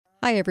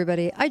Hi,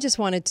 everybody. I just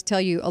wanted to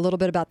tell you a little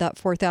bit about that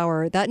fourth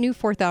hour. That new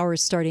fourth hour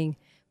is starting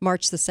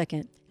March the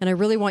 2nd, and I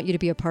really want you to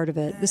be a part of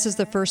it. This is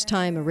the first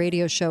time a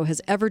radio show has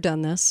ever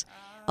done this,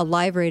 a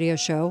live radio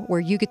show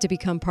where you get to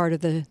become part of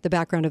the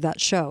background of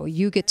that show.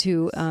 You get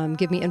to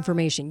give me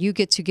information. You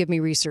get to give me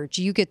research.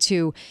 You get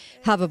to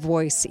have a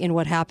voice in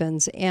what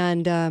happens.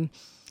 And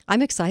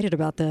I'm excited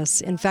about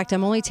this. In fact,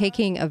 I'm only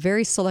taking a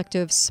very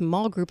selective,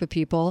 small group of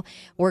people.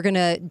 We're going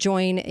to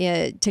join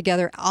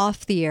together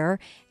off the air,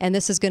 and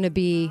this is going to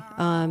be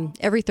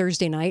every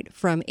Thursday night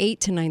from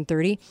 8 to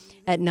 9:30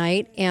 at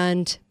night.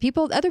 And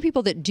other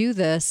people that do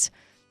this,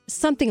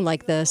 something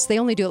like this, they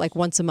only do it like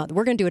once a month.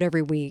 We're going to do it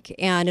every week,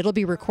 and it'll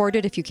be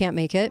recorded if you can't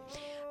make it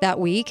that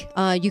week.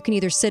 You can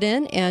either sit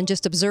in and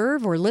just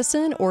observe or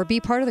listen or be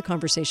part of the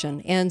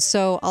conversation. And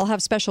so I'll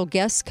have special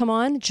guests come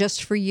on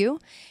just for you,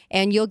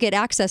 and you'll get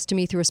access to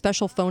me through a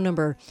special phone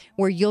number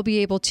where you'll be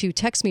able to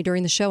text me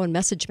during the show and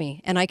message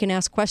me. And I can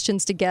ask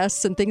questions to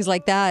guests and things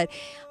like that,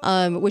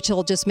 which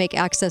will just make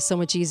access so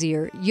much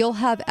easier. You'll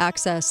have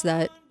access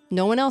that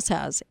no one else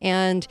has,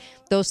 and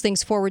those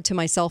things forward to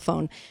my cell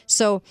phone.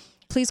 So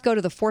please go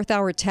to the fourth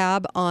hour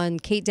tab on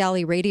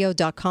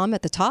katedalleyradio.com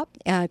at the top,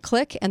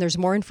 click, and there's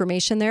more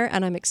information there.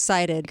 And I'm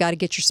excited. Got to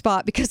get your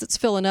spot because it's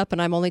filling up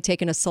and I'm only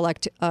taking a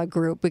select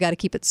group. We got to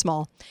keep it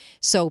small.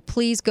 So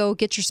please go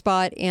get your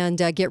spot and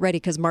get ready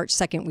because March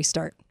 2nd we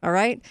start. All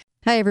right.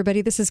 Hi,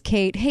 everybody. This is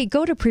Kate. Hey,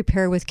 go to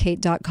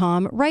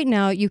preparewithkate.com. Right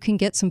now, you can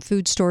get some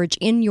food storage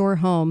in your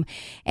home,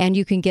 and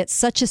you can get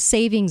such a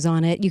savings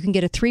on it. You can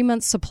get a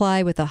 3-month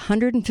supply with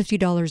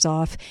 $150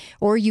 off,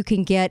 or you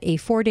can get a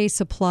 4-day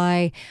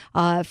supply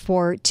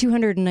for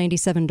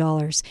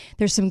 $297.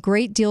 There's some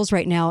great deals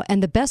right now,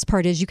 and the best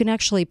part is you can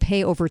actually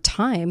pay over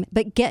time,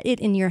 but get it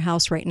in your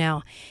house right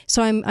now.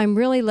 So I'm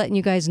really letting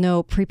you guys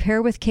know,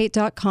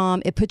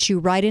 preparewithkate.com. It puts you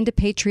right into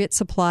Patriot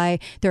Supply.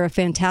 They're a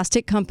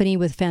fantastic company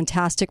with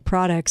fantastic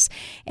products.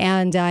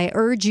 And I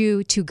urge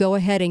you to go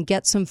ahead and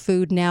get some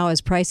food now as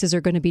prices are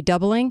going to be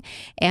doubling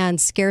and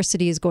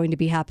scarcity is going to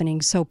be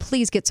happening. So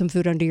please get some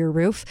food under your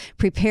roof.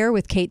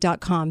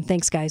 Preparewithkate.com.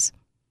 Thanks, guys.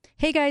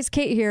 Hey guys,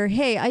 Kate here.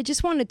 Hey, I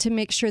just wanted to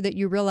make sure that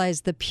you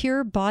realize the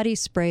Pure Body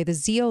Spray, the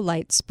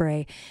Zeolite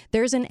Spray.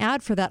 There's an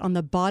ad for that on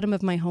the bottom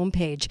of my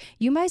homepage.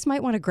 You guys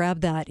might want to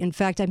grab that. In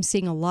fact, I'm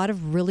seeing a lot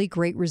of really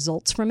great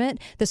results from it.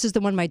 This is the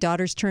one my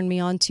daughters turned me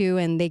on to,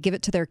 and they give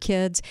it to their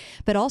kids.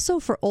 But also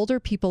for older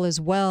people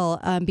as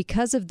well,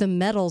 because of the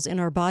metals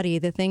in our body,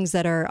 the things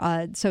that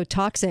are so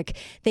toxic,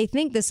 they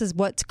think this is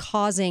what's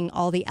causing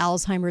all the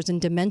Alzheimer's and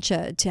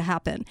dementia to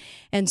happen.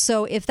 And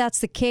so if that's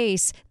the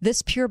case,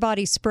 this Pure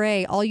Body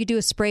Spray, all you do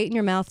is spray it in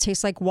your mouth,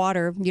 tastes like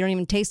water. You don't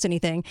even taste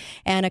anything.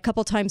 And a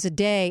couple times a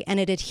day, and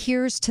it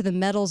adheres to the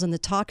metals and the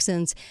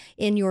toxins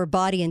in your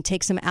body and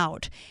takes them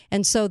out.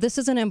 And so this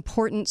is an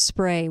important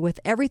spray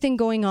with everything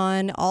going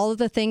on, all of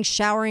the things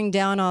showering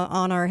down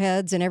on our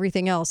heads and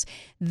everything else.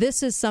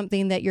 This is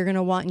something that you're going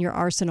to want in your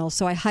arsenal.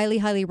 So I highly,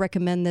 highly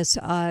recommend this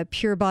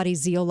Pure Body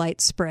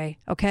Zeolite Spray.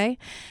 Okay?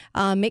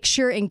 Make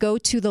sure and go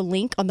to the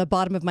link on the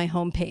bottom of my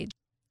homepage.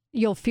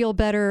 You'll feel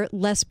better,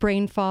 less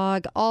brain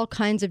fog, all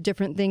kinds of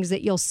different things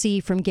that you'll see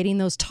from getting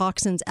those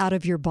toxins out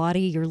of your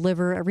body, your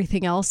liver,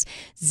 everything else.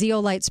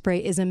 Zeolite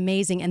Spray is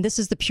amazing, and this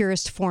is the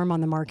purest form on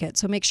the market,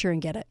 so make sure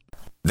and get it.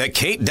 The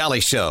Kate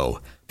Daly Show,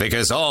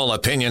 because all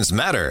opinions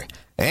matter,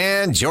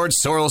 and George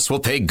Soros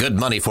will pay good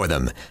money for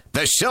them.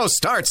 The show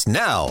starts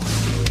now.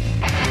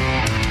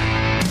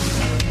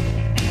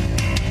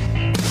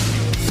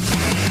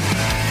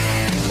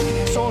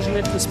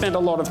 Solzhenitsyn spent a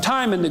lot of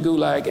time in the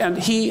Gulag, and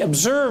he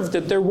observed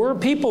that there were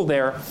people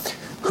there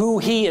who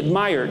he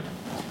admired.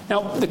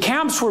 Now, the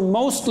camps were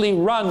mostly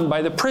run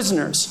by the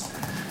prisoners.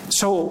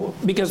 So,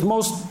 because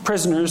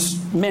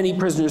many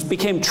prisoners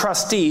became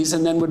trustees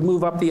and then would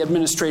move up the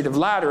administrative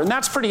ladder. And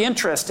that's pretty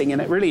interesting in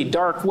a really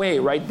dark way,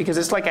 right? Because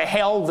it's like a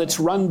hell that's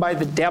run by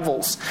the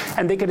devils.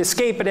 And they could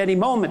escape at any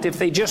moment if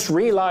they just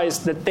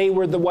realized that they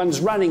were the ones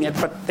running it,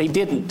 but they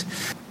didn't.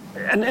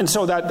 And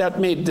so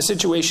that made the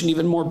situation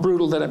even more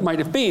brutal than it might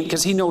have been,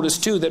 because he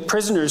noticed, too, that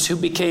prisoners who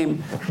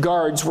became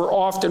guards were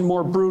often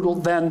more brutal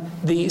than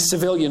the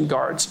civilian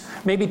guards,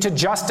 maybe to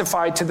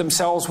justify to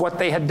themselves what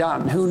they had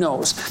done. Who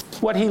knows?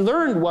 What he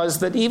learned was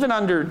that even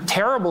under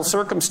terrible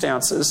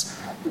circumstances,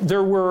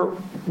 there were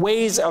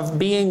ways of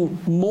being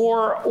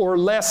more or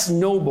less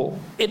noble.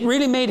 It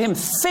really made him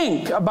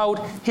think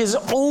about his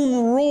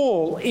own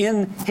role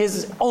in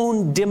his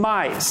own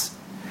demise.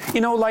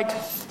 You know, like,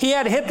 he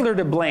had Hitler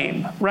to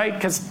blame, right?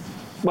 Because,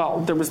 well,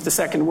 there was the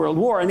Second World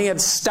War, and he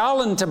had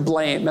Stalin to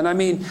blame. And I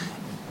mean,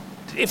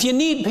 if you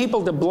need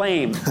people to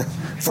blame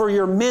for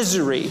your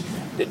misery,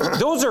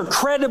 those are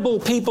credible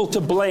people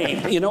to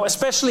blame, you know,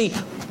 especially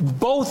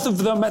both of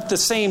them at the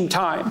same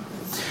time.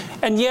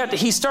 And yet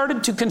he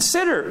started to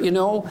consider, you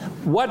know,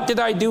 what did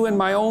I do in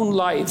my own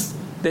life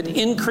that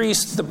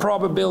increased the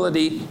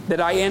probability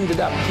that I ended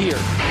up here?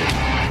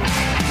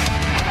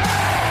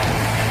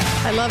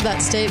 I love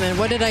that statement.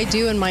 What did I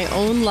do in my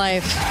own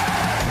life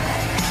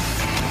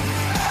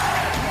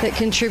that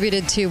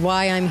contributed to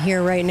why I'm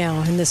here right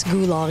now in this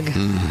gulag.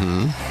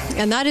 Mm-hmm.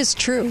 And that is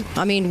true.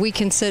 I mean, we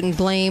can sit and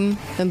blame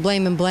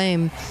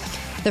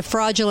the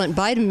fraudulent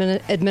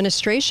Biden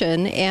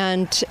administration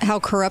and how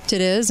corrupt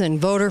it is, and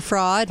voter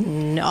fraud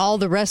and all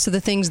the rest of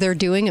the things they're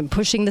doing and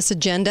pushing this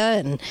agenda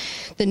and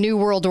the New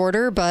World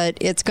Order. But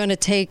it's going to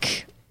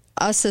take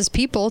us as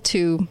people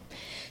to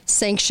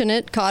sanction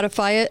it,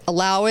 codify it,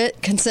 allow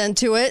it, consent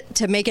to it,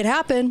 to make it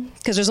happen,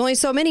 because there's only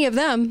so many of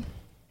them.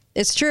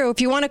 It's true. If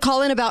you want to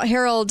call in about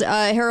Harold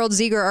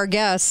Ziegler, our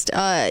guest,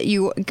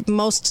 you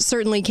most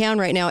certainly can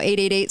right now,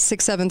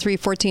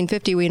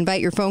 888-673-1450. We invite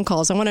your phone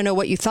calls. I want to know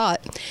what you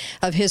thought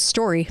of his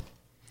story.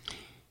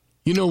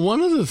 You know,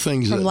 one of the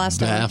things that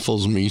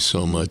baffles me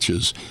so much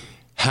is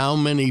how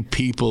many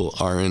people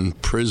are in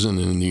prison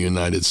in the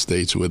United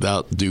States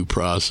without due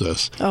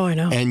process. Oh, I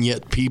know. And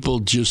yet people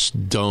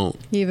just don't.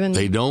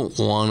 They don't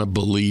want to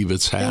believe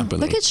it's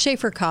happening. Look at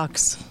Schaefer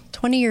Cox.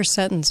 20-year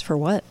sentence for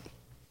what?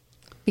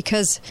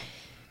 Because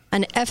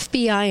an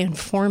FBI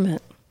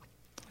informant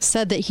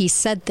said that he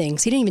said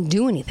things. He didn't even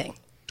do anything.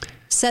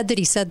 Said that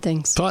he said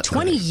things.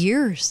 20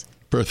 years.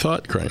 For a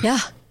thought crime. Yeah.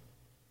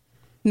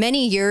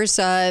 Many years,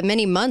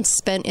 many months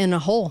spent in a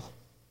hole.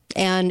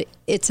 And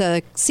it's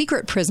a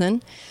secret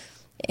prison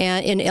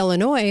in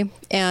Illinois,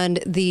 and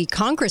the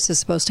Congress is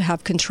supposed to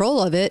have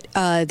control of it.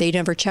 They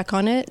never check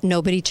on it.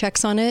 Nobody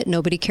checks on it.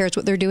 Nobody cares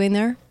what they're doing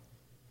there.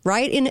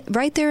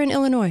 Right there in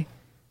Illinois,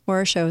 where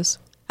our shows.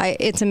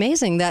 It's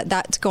amazing that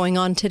that's going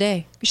on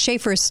today.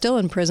 Schaefer is still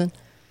in prison.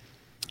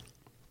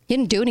 He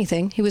didn't do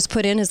anything. He was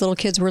put in. His little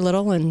kids were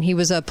little, and he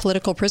was a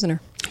political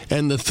prisoner.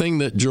 And the thing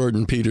that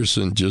Jordan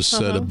Peterson just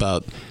said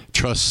about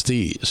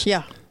trustees.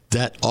 Yeah.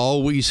 That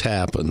always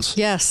happens.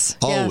 Yes.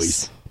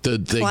 Always. Yes.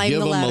 They give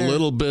them a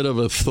little bit of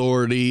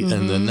authority,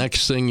 and the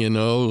next thing you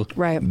know,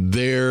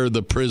 they're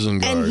the prison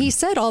guard. And he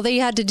said all they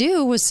had to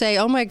do was say,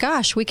 oh, my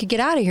gosh, we could get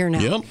out of here now.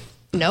 Yep.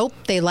 Nope.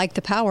 They like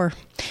the power.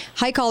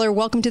 Hi, caller.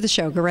 Welcome to the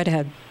show. Go right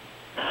ahead.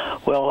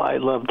 Well, I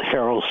loved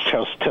Harold's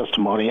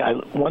testimony.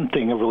 One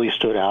thing that really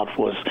stood out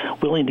was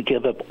willing to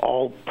give up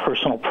all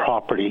personal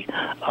property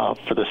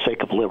for the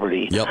sake of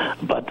liberty. Yep.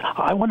 But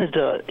I wanted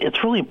to,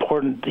 it's really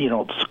important,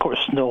 of course,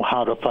 know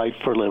how to fight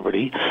for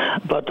liberty,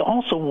 but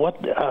also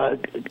what,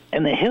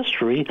 in the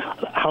history,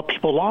 how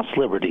people lost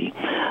liberty.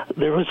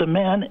 There was a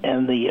man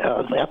in the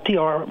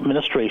FDR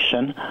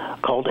administration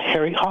called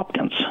Harry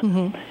Hopkins.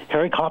 Mm-hmm.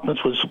 Harry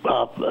Hopkins was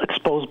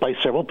exposed by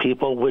several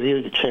people,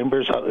 Whittier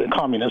Chambers,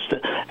 communist,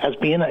 as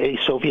being a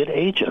Soviet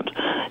agent.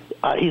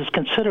 He's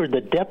considered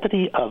the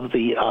deputy of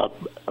the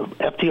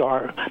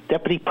FDR,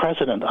 deputy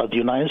president of the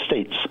United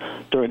States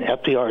during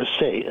FDR's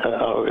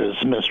his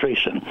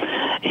administration.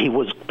 He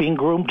was being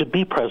groomed to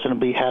be president,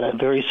 but he had a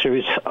very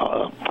serious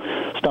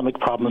stomach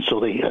problem, so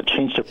they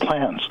changed their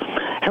plans.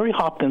 Harry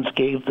Hopkins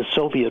gave the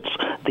Soviets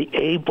the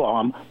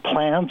A-bomb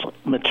plans,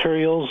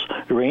 materials,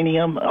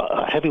 uranium,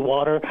 heavy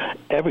water,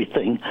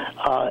 everything,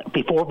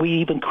 before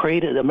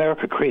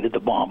America created the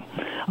bomb.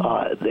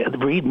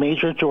 Read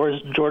Major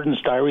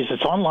Jordan's diaries.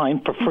 It's online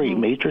for free,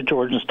 Major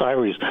Jordan's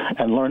diaries,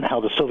 and learn how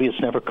the Soviets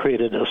never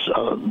created a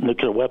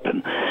nuclear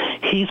weapon.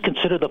 He's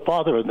considered the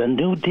father of the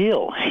New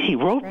Deal. He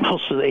wrote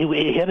most of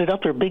he headed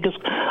up their biggest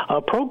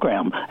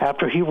program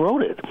after he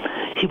wrote it.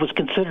 He was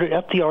considered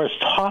FDR's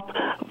top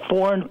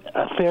foreign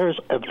affairs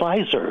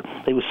advisor.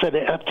 They said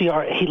that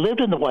FDR, he lived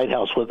in the White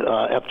House with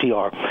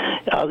FDR.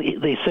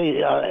 They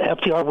say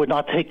FDR would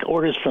not take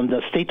orders from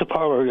the State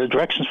Department or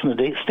directions from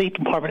the State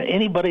Department,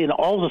 anybody in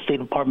all the State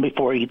Department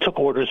before he took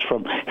orders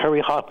from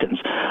Harry Hopkins.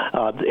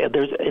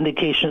 There's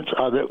indications,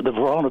 the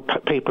Verona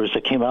papers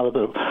that came out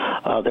of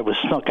that was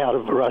snuck out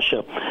of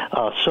Russia,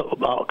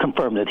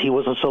 confirmed that he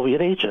was a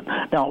Soviet agent.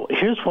 Now,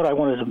 here's what I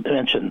wanted to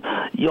mention.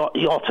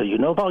 Yalta, you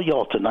know about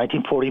Yalta,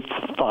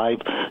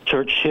 1945,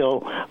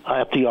 Churchill,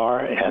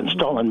 FDR, and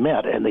Stalin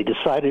met, and they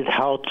decided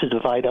how to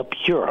divide up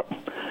Europe.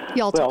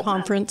 Yalta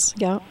Conference.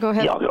 Yeah, go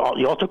ahead.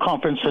 Yalta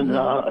Conference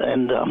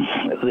and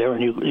there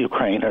in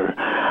Ukraine.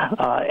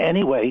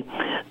 Anyway,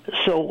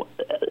 so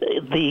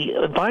the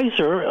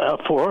advisor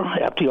for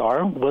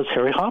FDR was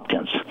Harry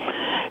Hopkins.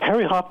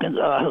 Harry Hopkins,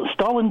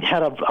 Stalin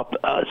had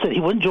said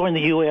he wouldn't join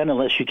the UN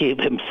unless you gave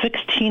him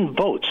 16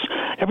 votes.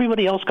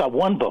 Everybody else got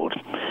 1 vote.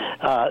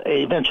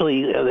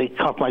 Eventually, they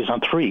compromised on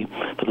 3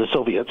 for the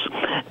Soviets.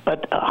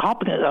 But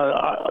Hopkins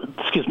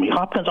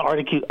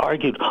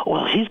argued,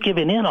 well, he's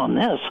giving in on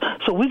this,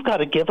 so we've got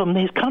to give him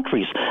these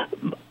countries.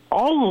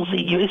 All of the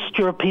East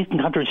European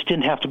countries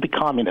didn't have to be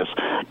communist.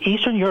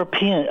 Eastern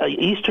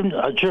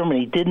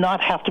Germany did not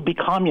have to be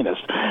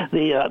communist.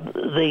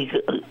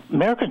 The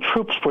American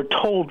troops were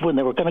told when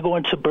they were going to go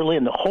into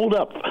Berlin to hold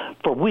up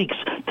for weeks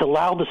to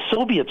allow the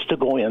Soviets to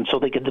go in so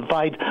they could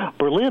divide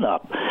Berlin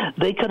up.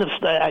 They could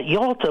have, at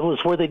Yalta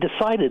was where they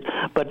decided,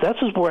 but this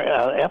is where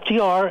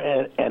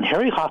FDR and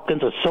Harry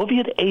Hopkins, a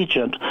Soviet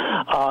agent,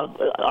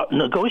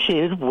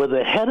 negotiated with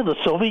the head of the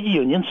Soviet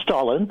Union,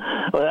 Stalin.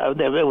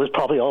 It was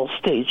probably all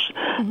staged.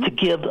 managed to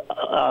give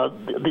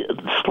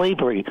the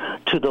slavery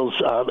to those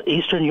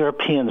Eastern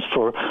Europeans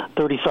for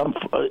 30-some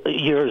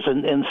years,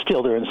 and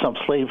still they're in some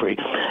slavery.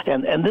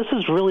 And this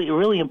is really,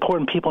 really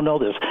important. People know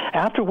this.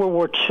 After World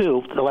War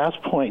II, the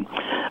last point,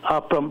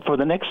 for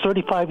the next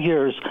 35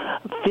 years,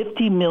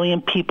 50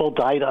 million people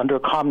died under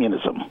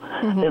communism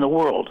in the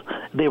world.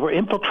 They were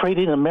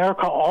infiltrating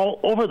America all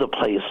over the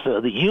place,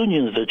 the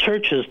unions, the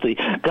churches, the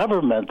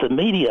government, the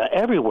media,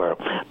 everywhere.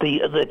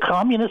 The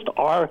communists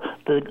are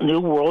the New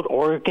World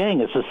Order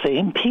gang. It's the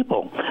same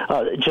people.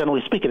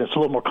 Generally speaking, it's a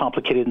little more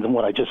complicated than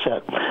what I just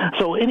said.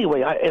 So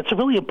anyway, it's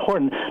really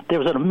important. There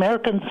was an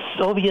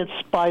American-Soviet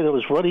spy that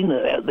was running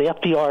the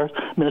FDR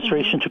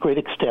administration to a great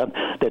extent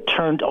that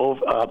turned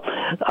over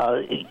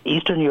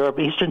Eastern Europe,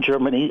 Eastern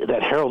Germany,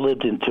 that Harold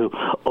lived into,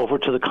 over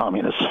to the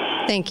communists.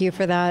 Thank you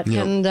for that.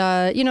 Yep. And,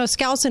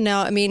 Skousen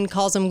now,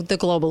 calls them the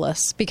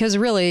globalists, because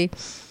really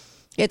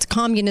it's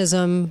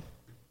communism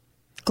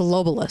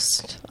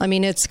globalist.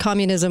 It's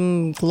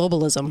communism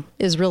globalism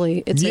is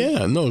really, it's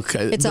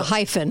a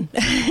hyphen.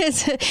 But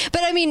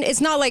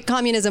it's not like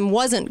communism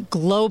wasn't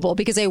global,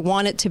 because they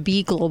want it to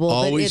be global.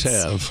 Always but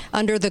it's have.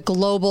 Under the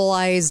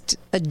globalized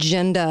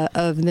agenda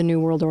of the New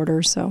World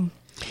Order. So,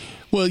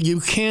 well, you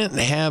can't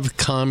have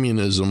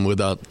communism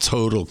without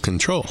total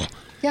control.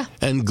 Yeah.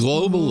 And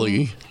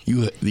globally,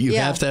 you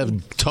have to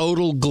have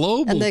total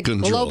global control.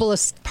 And the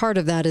globalist part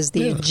of that is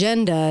the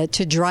agenda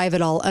to drive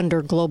it all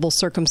under global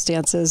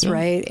circumstances,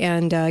 right?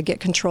 And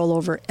get control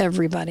over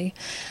everybody.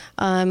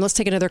 Let's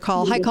take another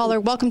call. Hi, caller.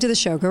 Welcome to the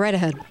show. Go right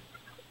ahead.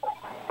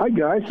 Hi,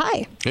 guys.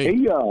 Hi.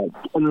 Hey,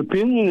 an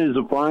opinion is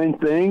a fine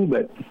thing,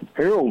 but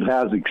Harold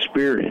has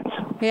experience.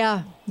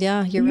 Yeah,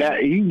 you're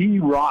right. He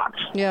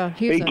rocks. Yeah,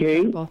 he's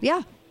incredible.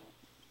 Yeah.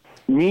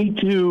 Me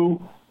too,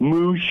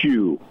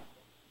 Mushu.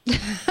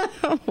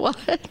 What?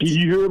 Did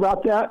you hear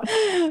about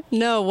that?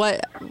 No,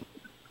 what?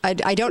 I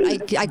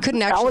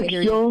couldn't actually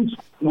hear you. Alex Jones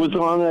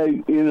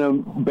was in a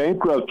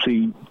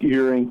bankruptcy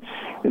hearing,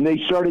 and they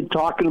started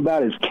talking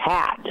about his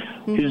cat.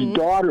 His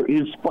daughter,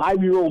 his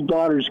 5-year-old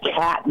daughter's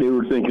cat, they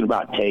were thinking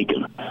about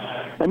taking.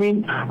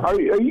 Are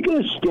you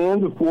going to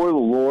stand before the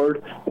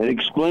Lord and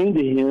explain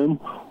to him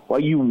why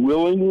you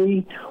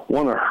willingly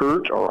want to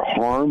hurt or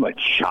harm a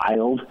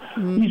child?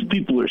 These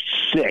people are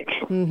sick.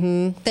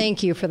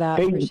 Thank you for that.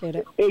 Hey, appreciate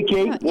it. Hey,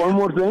 Kate, one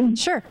more thing.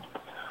 Sure.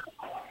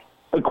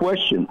 A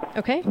question.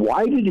 Okay.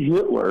 Why did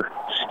Hitler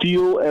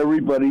steal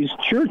everybody's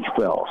church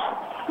bells?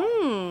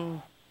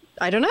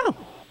 I don't know.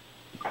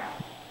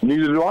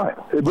 Neither do I.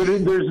 But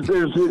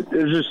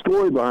there's a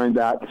story behind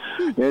that,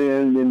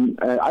 and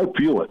I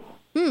feel it.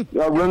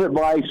 Run it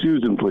by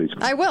Susan, please.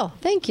 I will.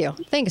 Thank you.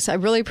 Thanks. I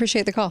really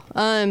appreciate the call.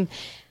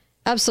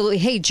 Absolutely.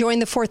 Hey, join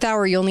the 4th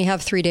hour. You only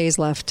have 3 days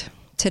left.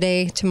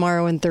 Today,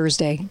 tomorrow, and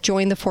Thursday.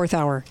 Join the 4th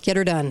hour. Get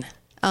her done.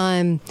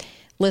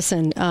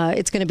 Listen,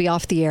 it's going to be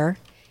off the air,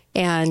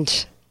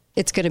 and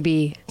it's going to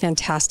be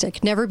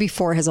fantastic. Never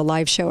before has a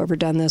live show ever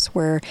done this,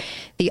 where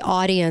the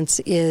audience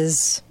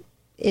is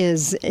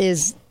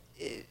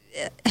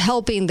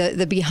helping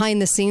the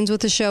behind the scenes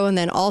with the show, and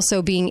then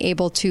also being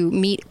able to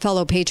meet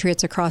fellow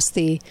patriots across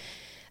the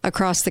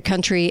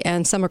country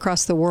and some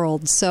across the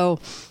world. So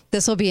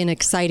this will be an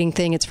exciting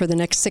thing. It's for the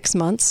next 6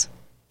 months.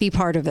 Be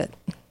part of it.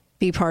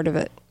 Be part of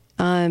it.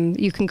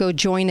 You can go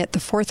join at the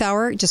 4th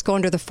hour. Just go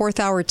under the 4th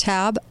hour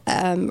tab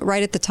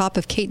right at the top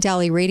of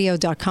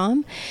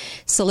katedalleyradio.com.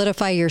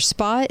 Solidify your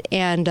spot,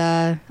 and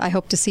I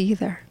hope to see you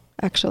there,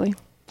 actually.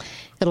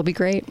 It'll be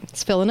great.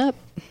 It's filling up.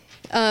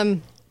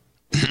 All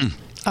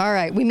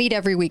right. We meet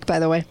every week, by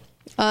the way,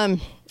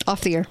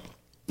 off the air,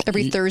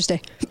 every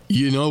Thursday.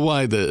 You know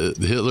why the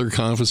Hitler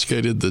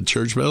confiscated the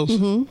church bells?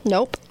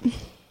 Nope.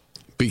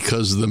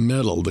 Because the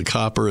metal, the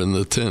copper and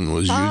the tin,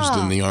 was used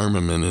in the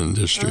armament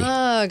industry.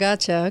 Oh,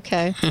 gotcha.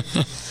 Okay.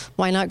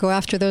 Why not go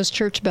after those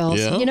church bells?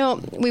 Yeah.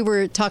 We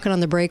were talking on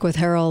the break with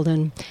Harold,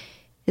 and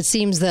it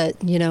seems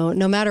that,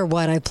 no matter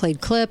what, I played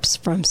clips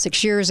from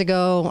 6 years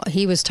ago.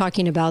 He was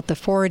talking about the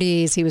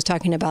 40s. He was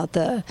talking about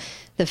the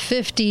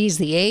 50s,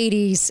 the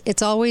 80s.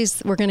 It's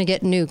always, we're going to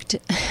get nuked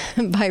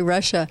by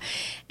Russia.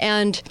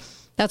 And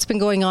that's been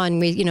going on,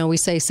 we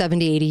say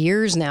 70, 80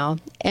 years now.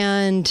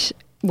 And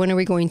when are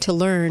we going to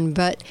learn?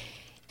 But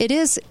it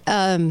is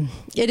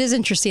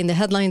interesting. The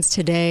headlines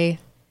today,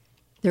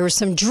 there were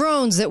some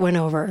drones that went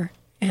over,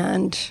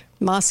 and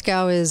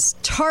Moscow is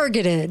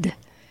targeted.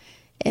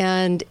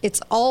 And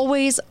it's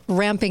always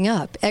ramping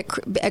up.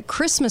 At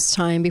Christmas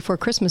time, before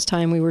Christmas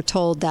time, we were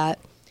told that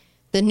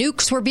the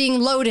nukes were being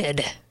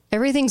loaded.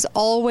 Everything's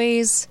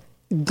always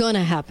going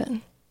to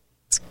happen.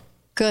 It's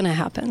going to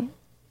happen.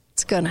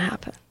 It's going to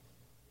happen.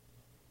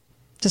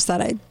 Just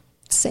thought I'd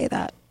say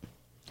that.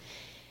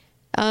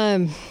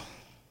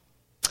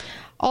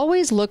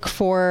 Always look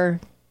for,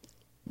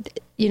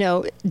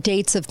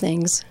 dates of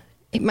things.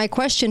 My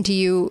question to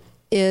you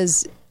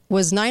is,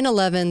 was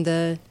 9/11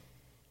 the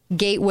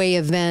gateway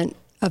event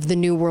of the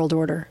New World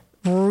Order?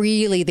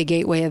 Really the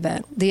gateway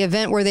event? The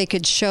event where they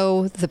could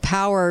show the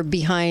power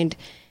behind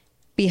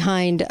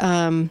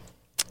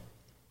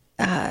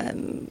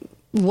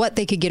what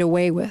they could get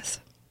away with.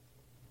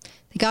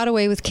 They got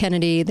away with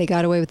Kennedy. They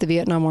got away with the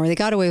Vietnam War. They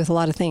got away with a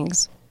lot of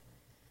things.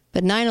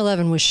 But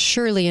 9/11 was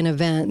surely an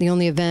event, the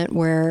only event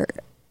where,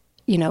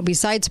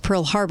 besides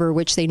Pearl Harbor,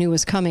 which they knew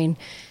was coming,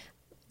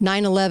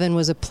 9/11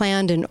 was a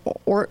planned and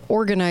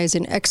organized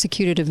and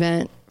executed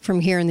event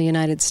from here in the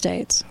United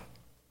States.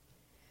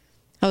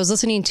 I was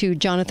listening to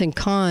Jonathan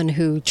Cahn,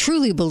 who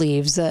truly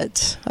believes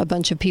that a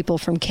bunch of people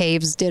from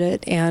caves did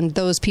it, and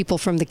those people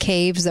from the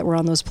caves that were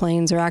on those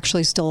planes are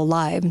actually still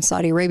alive in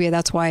Saudi Arabia.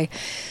 That's why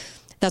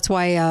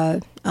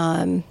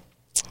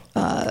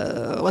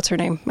what's her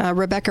name?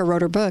 Rebecca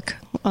wrote her book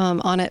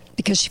on it,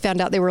 because she found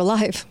out they were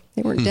alive.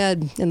 They weren't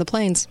dead in the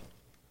planes.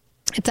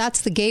 If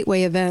that's the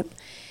gateway event.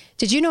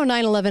 Did you know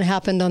 9/11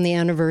 happened on the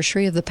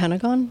anniversary of the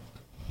Pentagon?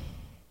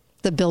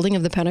 The building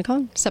of the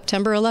Pentagon?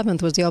 September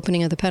 11th was the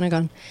opening of the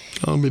Pentagon.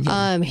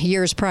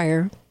 Years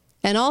prior.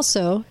 And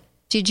also,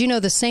 did you know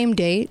the same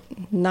date,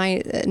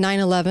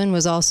 9/11,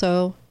 was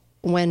also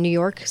when New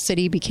York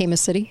City became a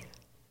city?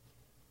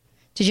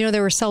 Did you know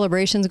there were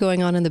celebrations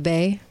going on in the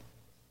Bay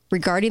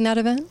regarding that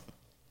event?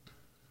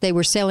 They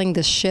were sailing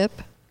this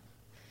ship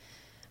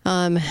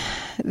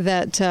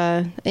that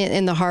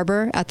in the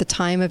harbor at the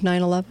time of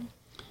 9/11.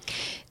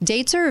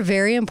 Dates are a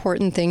very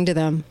important thing to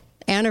them.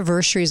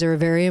 Anniversaries are a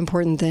very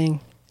important thing.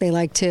 They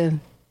like to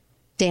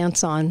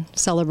dance on,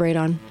 celebrate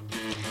on.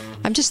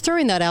 I'm just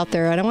throwing that out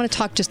there, and I want to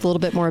talk just a little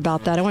bit more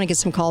about that. I want to get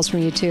some calls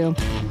from you, too.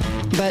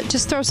 But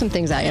just throw some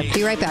things at you.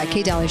 Be right back.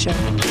 Kate Daly Show.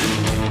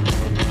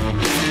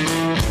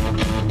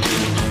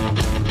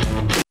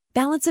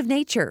 Balance of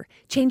Nature,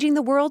 changing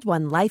the world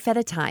one life at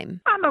a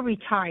time. I'm a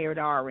retired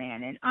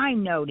RN, and I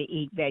know to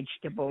eat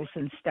vegetables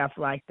and stuff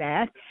like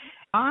that.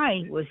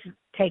 I was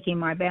taking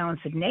my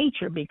Balance of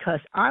Nature because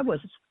I was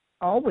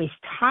always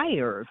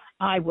tired.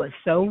 I was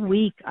so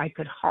weak, I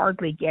could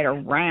hardly get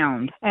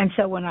around. And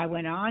so when I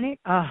went on it,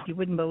 you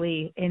wouldn't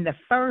believe, in the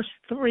first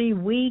 3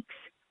 weeks,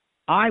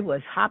 I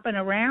was hopping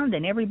around,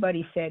 and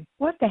everybody said,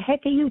 "What the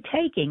heck are you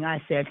taking?"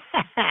 I said,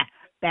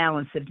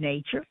 Balance of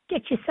Nature.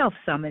 Get yourself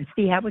some and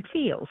see how it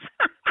feels.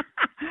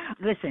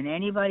 Listen,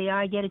 anybody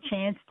I get a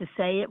chance to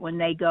say it, when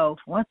they go,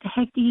 "What the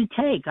heck do you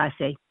take?" I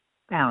say,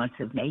 Balance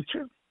of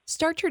Nature.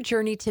 Start your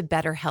journey to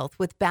better health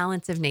with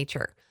Balance of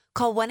Nature.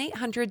 Call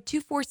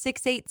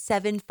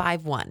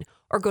 1-800-246-8751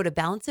 or go to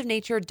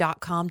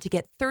balanceofnature.com to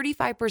get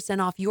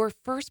 35% off your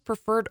first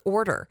preferred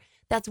order.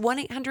 That's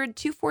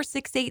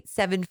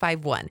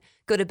 1-800-246-8751.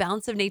 Go to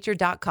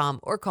balanceofnature.com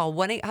or call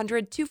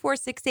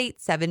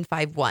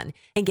 1-800-246-8751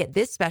 and get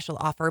this special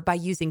offer by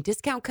using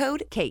discount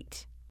code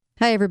KATE.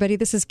 Hi, everybody.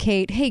 This is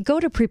Kate. Hey,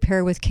 go to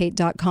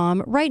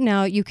preparewithkate.com. Right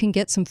now, you can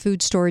get some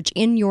food storage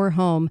in your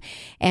home,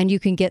 and you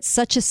can get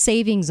such a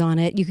savings on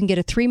it. You can get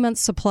a 3-month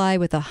supply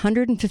with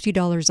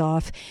 $150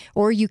 off,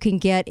 or you can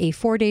get a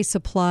 4-day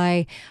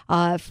supply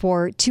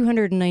for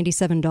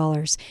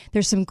 $297.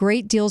 There's some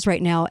great deals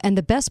right now, and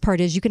the best part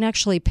is you can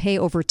actually pay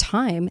over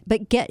time,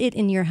 but get it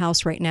in your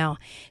house right now.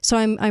 So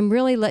I'm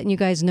really letting you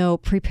guys know,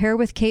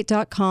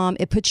 preparewithkate.com.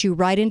 It puts you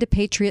right into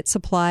Patriot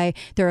Supply.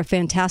 They're a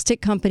fantastic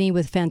company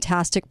with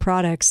fantastic products,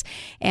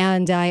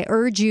 and I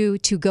urge you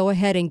to go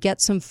ahead and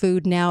get some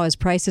food now, as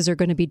prices are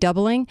going to be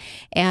doubling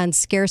and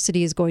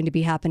scarcity is going to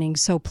be happening.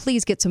 So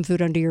please get some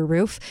food under your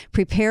roof.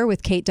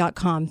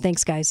 Preparewithkate.com.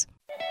 Thanks, guys.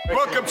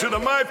 Welcome to the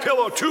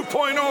MyPillow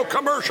 2.0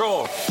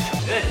 commercial.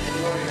 Good.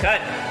 Cut.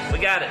 We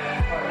got it.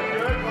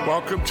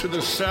 Welcome to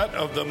the set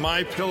of the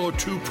MyPillow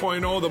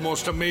 2.0, the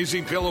most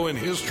amazing pillow in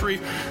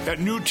history. That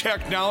new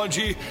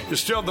technology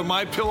is still the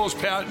MyPillow's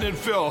patented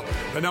fill,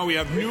 but now we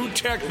have new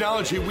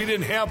technology we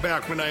didn't have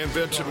back when I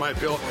invented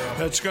MyPillow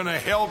that's going to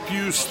help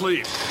you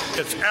sleep.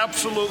 It's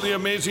absolutely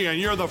amazing, and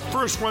you're the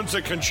first ones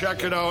that can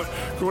check it out.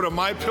 Go to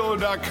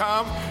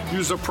MyPillow.com,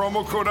 use the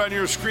promo code on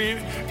your screen,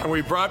 and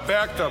we brought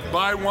back the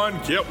buy one,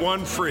 get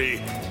one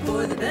free.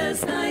 For the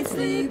best night's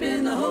sleep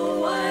in the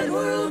whole wide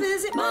world,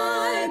 visit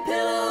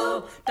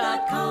MyPillow.com.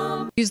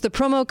 Use the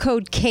promo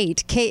code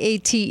KATE,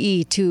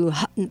 K-A-T-E, to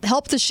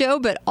help the show,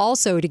 but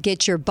also to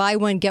get your buy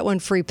one, get one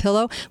free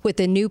pillow with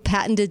the new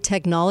patented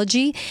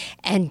technology.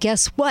 And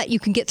guess what? You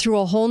can get through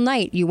a whole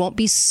night. You won't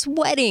be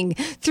sweating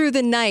through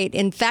the night.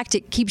 In fact,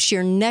 it keeps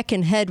your neck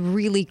and head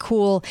really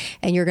cool,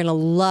 and you're going to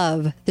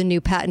love the new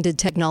patented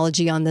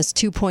technology on this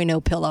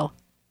 2.0 pillow.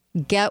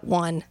 Get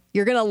one.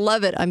 You're going to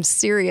love it. I'm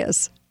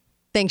serious.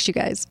 Thanks, you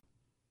guys.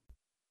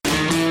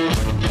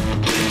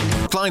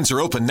 Lines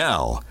are open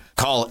now.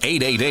 Call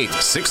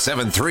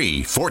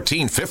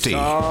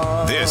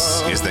 888-673-1450.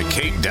 This is the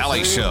Kate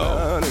Daly Show.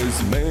 Man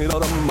is made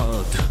out of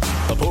mud.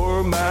 A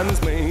poor man's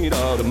made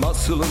out of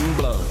muscle and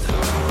blood.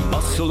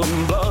 Muscle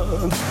and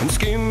blood and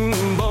skin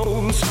and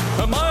bones.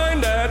 A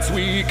mind that's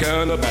weak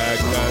and a back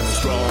that's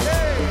strong.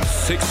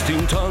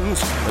 16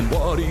 tons, and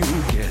what do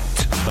you get?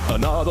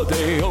 Another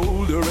day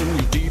older and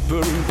you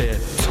deeper in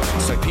debt.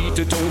 St.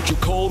 Peter, don't you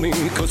call me,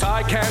 'cause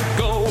I can't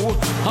go.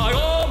 I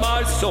owe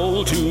my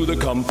soul to the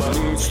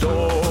company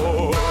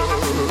store.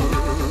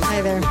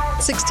 Hi there.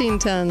 16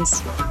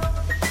 tons.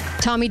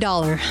 Tommy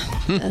Dollar,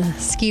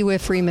 Ski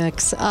Whiff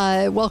remix.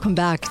 Welcome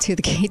back to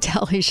the Kate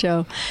Daly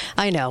Show.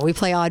 I know, we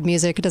play odd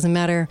music. It doesn't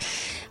matter.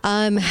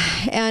 And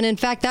in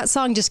fact, that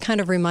song just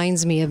kind of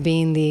reminds me of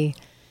being the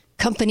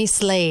company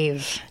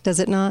slave.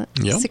 Does it not?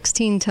 Yep.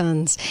 16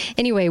 tons.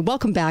 Anyway,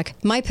 welcome back.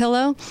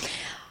 MyPillow.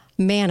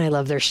 Man, I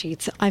love their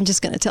sheets. I'm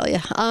just going to tell you.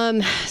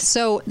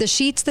 So the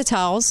sheets, the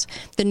towels,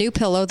 the new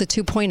pillow, the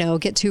 2.0,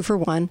 get 2 for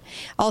 1.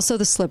 Also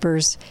the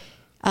slippers.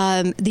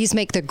 These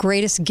make the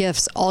greatest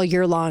gifts all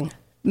year long.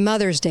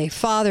 Mother's Day,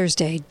 Father's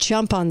Day,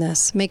 jump on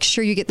this. Make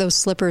sure you get those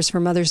slippers for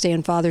Mother's Day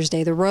and Father's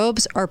Day. The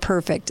robes are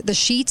perfect. The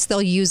sheets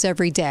they'll use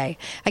every day.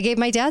 I gave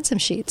my dad some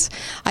sheets.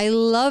 I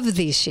love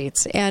these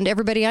sheets, and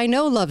everybody I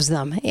know loves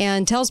them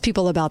and tells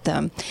people about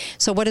them.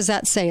 So what does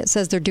that say? It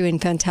says they're doing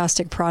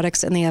fantastic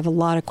products, and they have a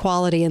lot of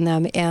quality in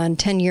them and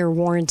 10-year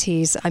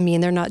warranties. I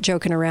mean, they're not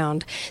joking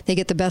around. They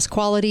get the best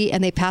quality,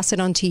 and they pass it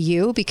on to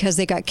you because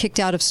they got kicked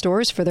out of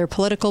stores for their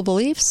political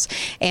beliefs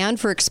and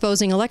for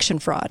exposing election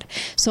fraud.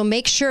 So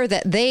make sure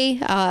that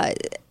they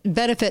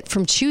benefit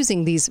from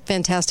choosing these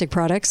fantastic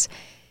products.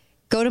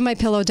 Go to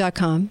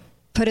mypillow.com,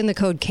 put in the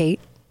code Kate,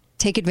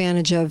 take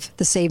advantage of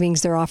the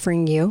savings they're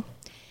offering you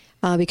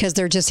because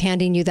they're just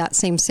handing you that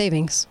same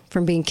savings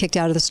from being kicked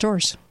out of the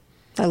stores.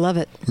 I love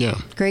it. Yeah.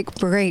 Great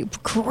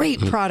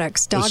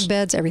products, dog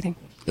beds, everything.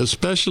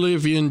 Especially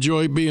if you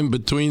enjoy being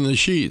between the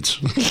sheets.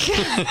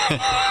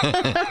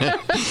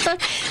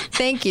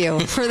 Thank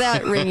you for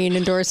that ringing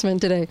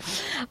endorsement today.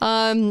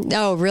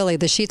 Oh, really?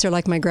 The sheets are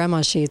like my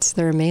grandma's sheets.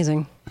 They're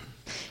amazing.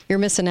 You're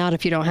missing out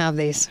if you don't have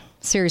these.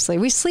 Seriously,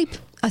 we sleep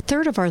a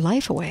third of our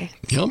life away.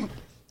 Yep.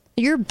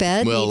 Your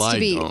bed needs to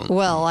be. Don't.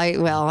 Well, I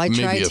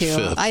tried to.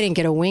 Fifth. I didn't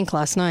get a wink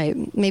last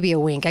night. Maybe a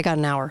wink. I got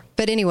an hour.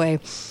 But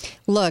anyway,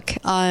 look,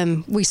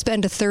 we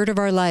spend a third of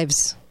our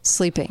lives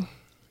sleeping.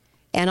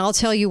 And I'll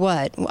tell you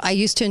what, I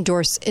used to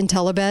endorse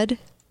IntelliBed,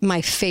 my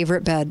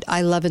favorite bed.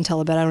 I love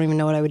IntelliBed. I don't even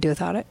know what I would do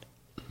without it.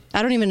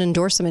 I don't even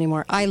endorse them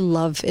anymore. I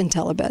love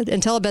IntelliBed.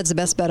 IntelliBed's the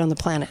best bed on the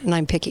planet, and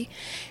I'm picky.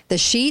 The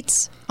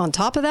sheets on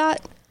top of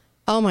that,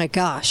 oh my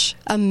gosh,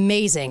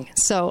 amazing.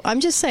 So I'm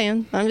just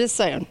saying,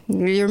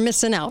 you're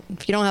missing out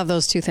if you don't have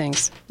those two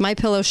things.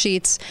 MyPillow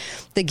sheets,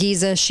 the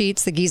Giza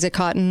sheets, the Giza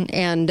cotton,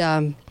 and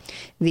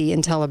the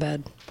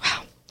IntelliBed.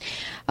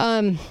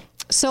 Wow.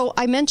 So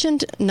I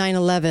mentioned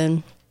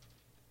 9/11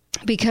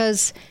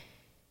 because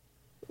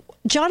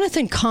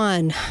Jonathan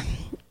Cahn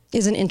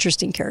is an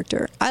interesting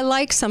character. I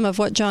like some of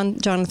what Jonathan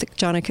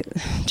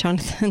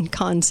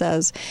Cahn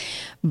says,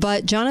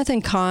 but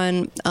Jonathan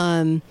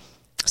Cahn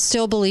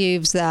still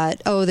believes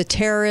that, the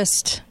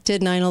terrorist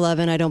did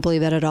 9/11. I don't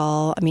believe that at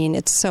all. I mean,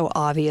 it's so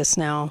obvious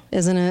now,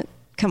 isn't it?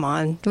 Come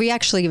on. Do we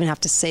actually even have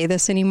to say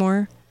this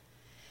anymore?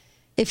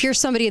 If you're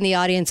somebody in the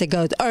audience that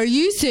goes, are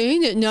you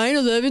saying that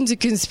 9/11's a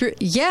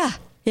conspiracy? Yeah.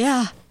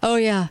 Oh,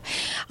 yeah.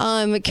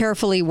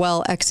 Carefully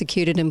well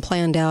executed and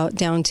planned out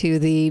down to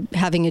the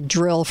having a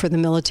drill for the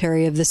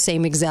military of the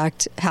same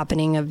exact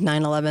happening of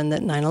 9/11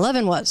 that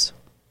 9/11 was.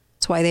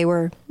 That's why they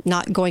were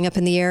not going up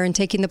in the air and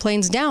taking the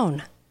planes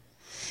down.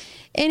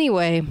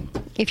 Anyway,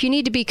 if you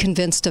need to be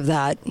convinced of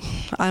that,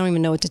 I don't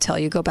even know what to tell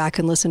you. Go back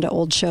and listen to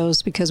old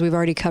shows because we've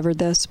already covered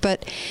this.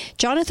 But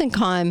Jonathan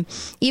Cahn,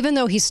 even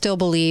though he still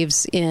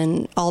believes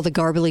in all the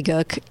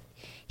gobbledygook,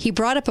 he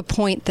brought up a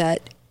point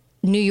that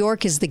New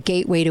York is the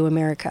gateway to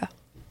America.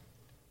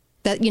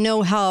 That, you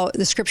know how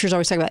the scriptures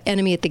always talk about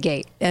enemy at the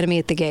gate, enemy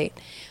at the gate.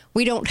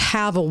 We don't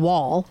have a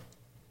wall,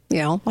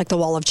 like the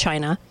wall of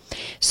China.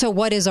 So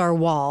what is our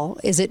wall?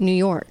 Is it New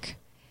York?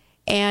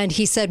 And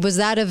he said, was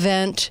that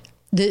event,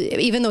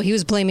 even though he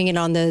was blaming it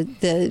on the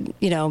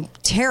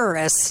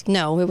terrorists,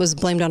 no, it was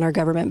blamed on our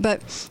government,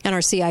 and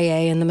our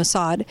CIA and the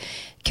Mossad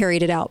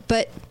carried it out.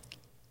 But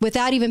with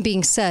that even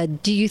being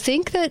said, do you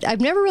think that,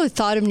 I've never really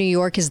thought of New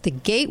York as the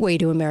gateway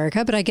to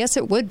America, but I guess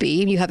it would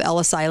be. You have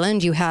Ellis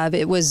Island,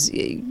 it was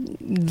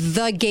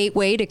the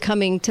gateway to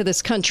coming to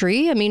this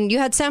country. I mean, you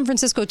had San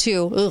Francisco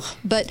too,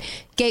 but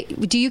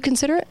do you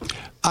consider it?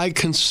 I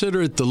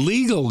consider it the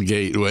legal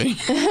gateway.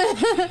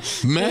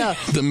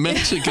 The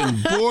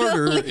Mexican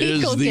border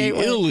is the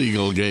gateway.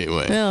 Illegal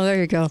gateway. Oh,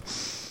 there you go.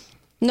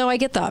 No, I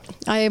get that.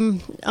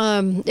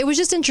 It was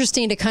just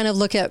interesting to kind of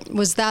look at,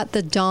 was that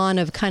the dawn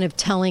of kind of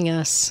telling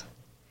us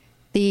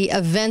the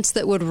events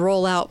that would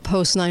roll out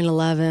post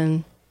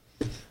 9/11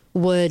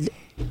 would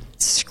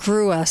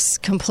screw us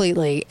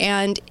completely.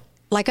 And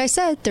like I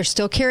said, they're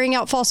still carrying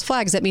out false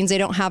flags. That means they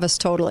don't have us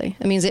totally.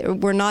 It means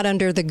we're not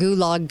under the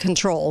gulag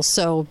control,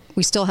 so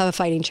we still have a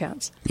fighting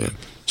chance. Yeah.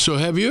 So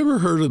have you ever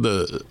heard of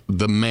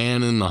the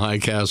man in the high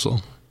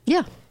castle?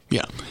 Yeah.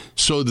 Yeah.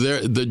 So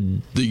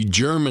the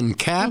German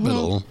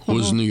capital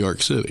was New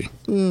York City,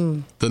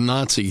 the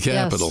Nazi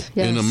capital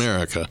in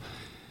America,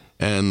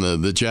 and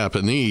the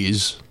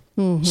Japanese,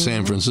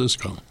 San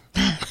Francisco.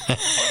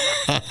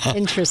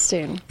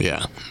 Interesting.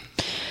 Yeah.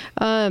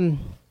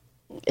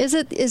 Is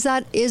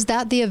that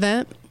the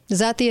event? Is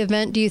that the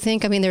event, do you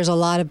think? I mean, there's a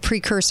lot of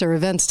precursor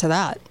events to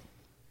that.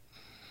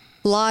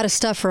 A lot of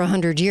stuff for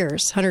 100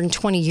 years,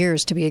 120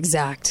 years to be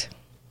exact.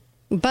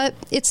 But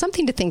it's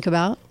something to think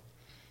about.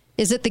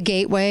 Is it the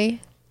gateway?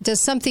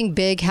 Does something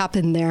big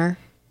happen there?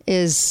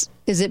 Is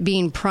it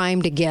being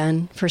primed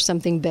again for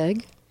something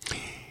big?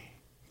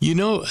 You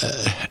know,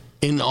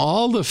 in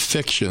all the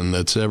fiction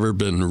that's ever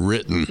been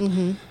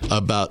written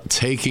about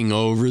taking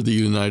over the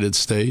United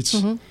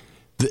States,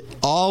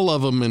 all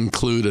of them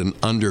include an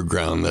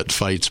underground that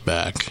fights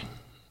back.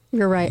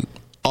 You're right.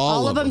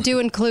 All of them do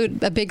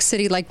include a big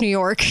city like New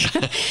York,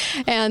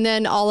 and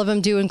then all of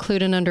them do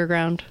include an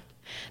underground.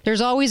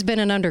 There's always been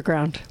an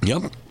underground.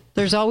 Yep.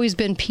 There's always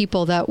been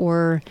people that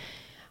were...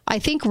 I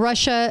think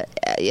Russia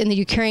and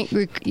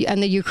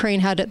the Ukraine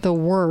had it the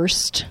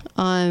worst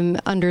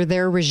under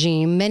their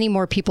regime. Many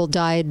more people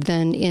died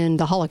than in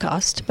the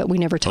Holocaust, but we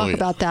never talk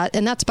about that.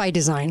 And that's by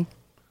design.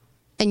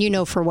 And you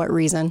know for what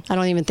reason. I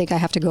don't even think I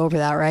have to go over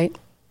that, right?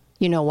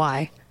 You know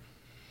why.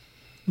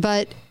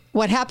 But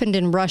what happened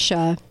in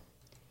Russia,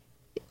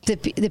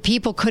 the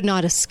people could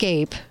not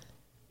escape.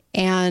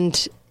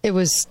 And it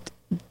was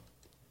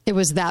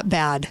that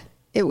bad.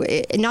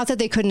 Not that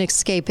they couldn't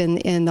escape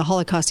in the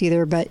Holocaust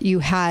either, but you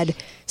had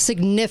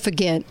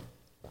significant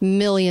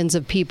millions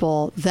of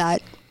people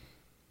that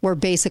were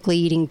basically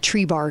eating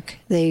tree bark.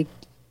 They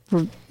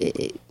were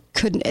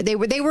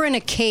in a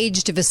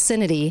caged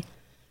vicinity,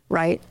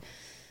 right?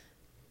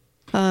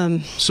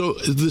 So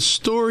the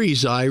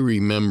stories I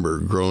remember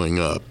growing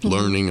up,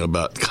 learning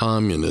about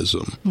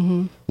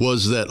communism,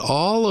 was that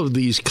all of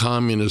these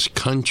communist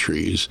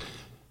countries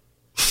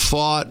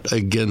fought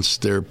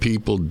against their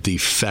people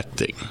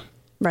defecting.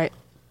 Right.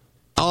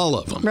 All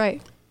of them. Right.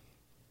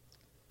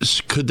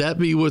 Could that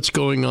be what's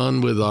going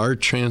on with our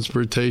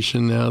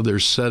transportation now? They're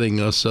setting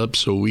us up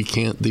so we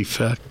can't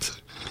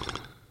defect?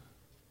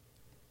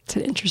 It's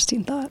an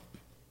interesting thought.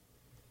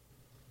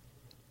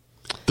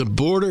 The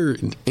border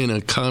in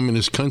a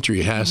communist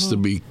country has to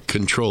be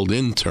controlled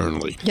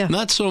internally,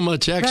 not so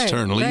much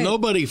externally. Right.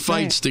 Nobody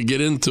fights to get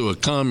into a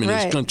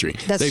communist country.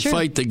 That's they true.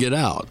 fight to get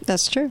out.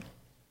 That's true.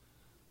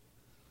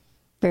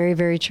 Very,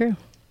 very true.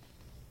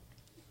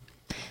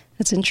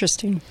 That's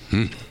interesting.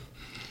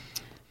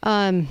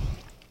 I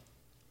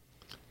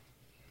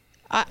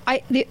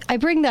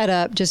bring that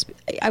up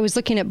I was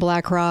looking at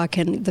BlackRock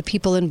and the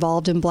people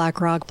involved in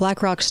BlackRock.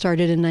 BlackRock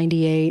started in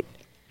 98.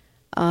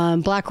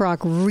 BlackRock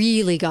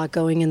really got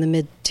going in the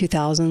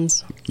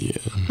mid-2000s.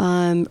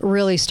 Yeah.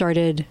 Really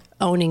started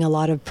owning a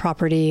lot of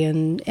property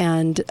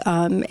and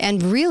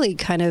really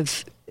kind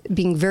of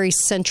being very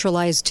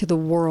centralized to the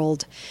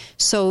world.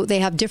 So they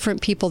have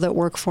different people that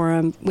work for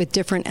them with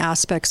different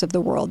aspects of the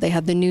world. They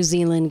have the New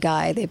Zealand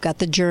guy. They've got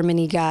the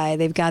Germany guy.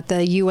 They've got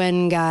the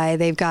UN guy.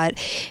 They've got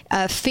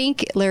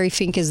Fink. Larry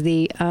Fink is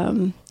the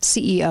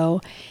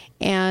CEO.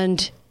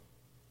 And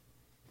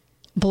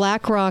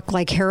BlackRock,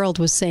 like Harold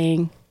was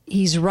saying,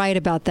 he's right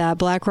about that.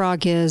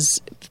 BlackRock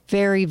is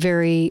very,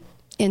 very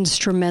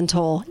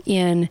instrumental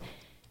in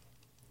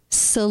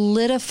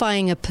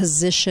solidifying a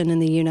position in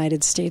the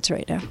United States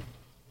right now.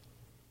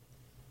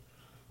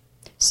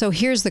 So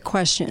here's the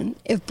question.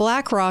 If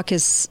BlackRock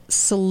is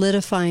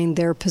solidifying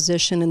their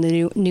position in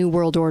the New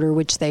World Order,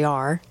 which they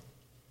are,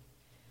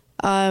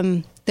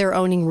 they're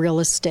owning real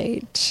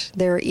estate.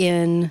 They're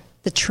in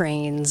the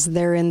trains.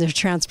 They're in the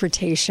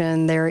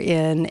transportation. They're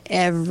in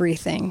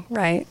everything,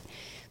 right?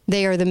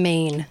 They are the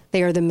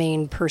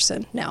main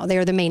person now. They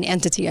are the main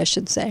entity, I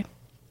should say,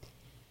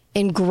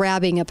 in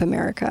grabbing up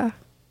America.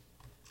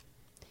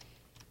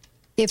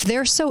 If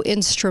they're so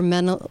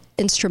instrumental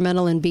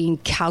in being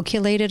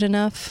calculated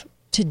enough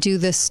to do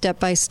this step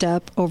by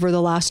step over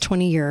the last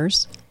 20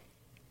 years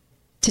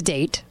to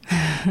date,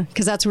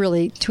 because that's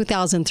really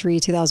 2003,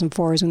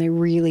 2004 is when they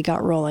really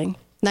got rolling.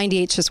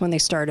 98 is just when they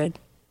started.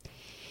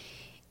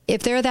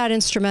 If they're that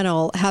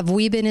instrumental, have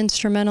we been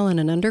instrumental in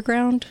an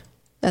underground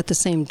at the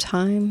same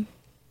time?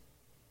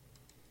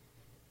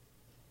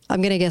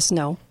 I'm going to guess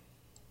no.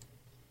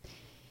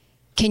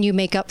 Can you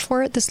make up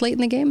for it this late in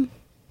the game?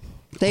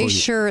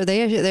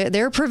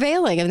 They're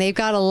prevailing, and they've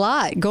got a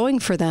lot going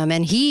for them.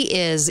 And he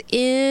is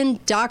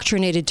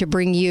indoctrinated to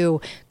bring you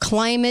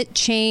climate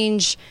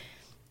change,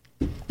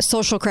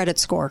 social credit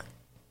score.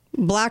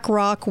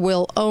 BlackRock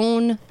will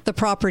own the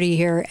property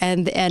here,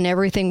 and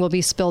everything will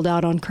be spilled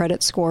out on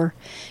credit score.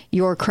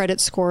 Your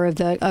credit score of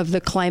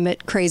the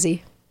climate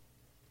crazy.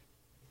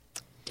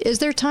 Is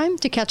there time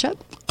to catch up?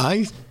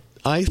 I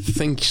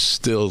think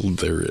still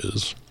there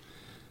is.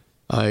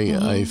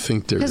 I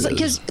think there is.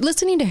 Because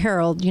listening to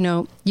Harold,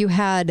 you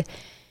had,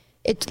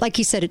 it like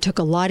he said, it took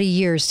a lot of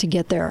years to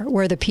get there,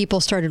 where the people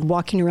started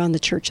walking around the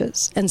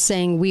churches and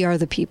saying, "We are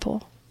the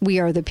people. We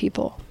are the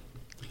people."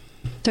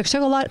 It took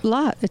a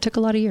lot. It took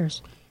a lot of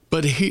years.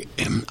 But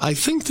I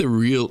think the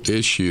real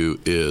issue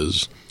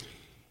is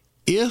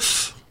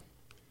if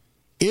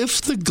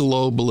the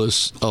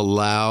globalists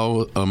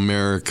allow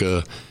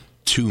America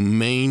to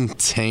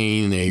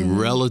maintain a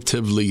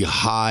relatively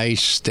high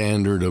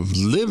standard of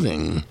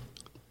living,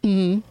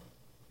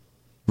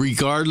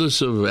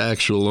 regardless of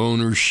actual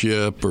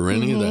ownership or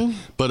any of that,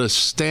 but a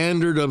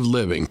standard of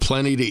living,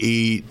 plenty to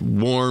eat,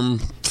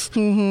 warmth,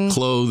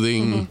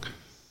 clothing,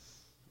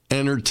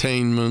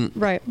 entertainment,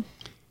 right?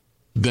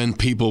 Then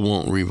people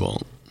won't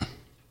revolt.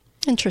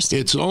 Interesting.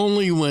 It's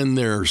only when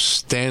their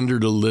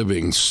standard of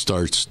living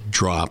starts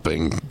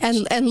dropping.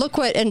 And look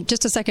what, and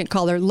just a second,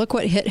 caller, look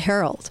what hit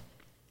Harold.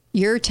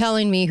 You're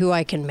telling me who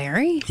I can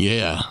marry?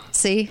 Yeah.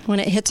 See, when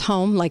it hits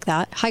home like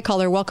that. Hi,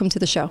 caller. Welcome to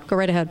the show. Go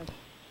right ahead.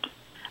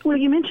 Well,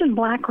 you mentioned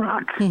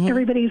BlackRock,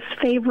 everybody's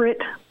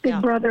favorite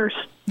Big Brother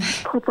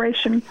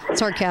corporation.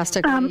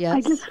 Sarcastically,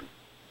 yes. I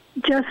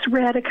just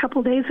read a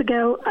couple days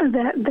ago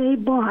that they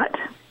bought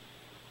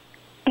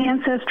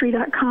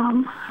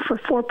Ancestry.com for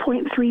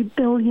 $4.3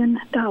 billion.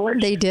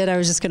 They did. I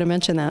was just going to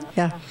mention that.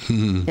 Yeah.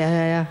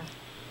 Yeah.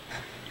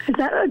 Is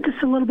that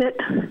just a little bit?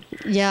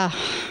 Yeah.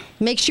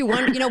 Makes you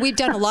wonder, we've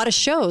done a lot of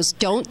shows.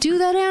 Don't do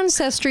that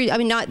ancestry. I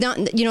mean, not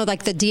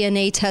like the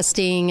DNA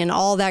testing and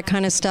all that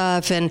kind of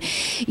stuff. And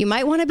you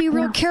might want to be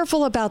real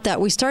careful about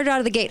that. We started out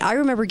of the gate. I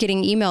remember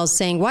getting emails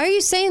saying, why are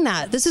you saying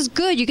that? This is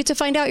good. You get to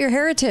find out your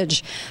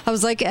heritage. I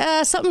was like,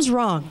 something's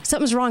wrong.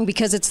 Something's wrong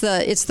because it's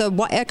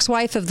the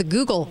ex-wife of the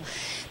Google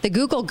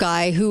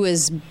guy who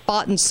is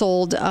bought and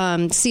sold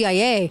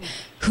CIA,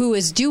 who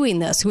is doing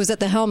this, who is at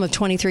the helm of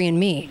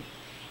 23andMe.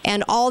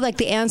 And all like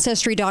the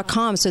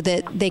Ancestry.com so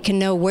that they can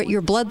know what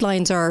your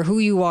bloodlines are, who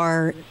you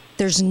are.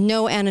 There's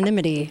no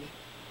anonymity,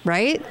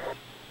 right?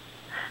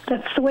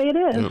 That's the way it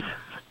is. Yep.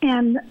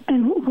 And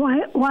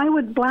why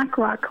would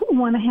BlackRock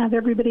want to have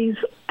everybody's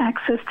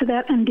access to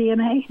that and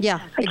DNA? Yeah,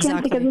 exactly. I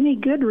can't think of any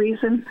good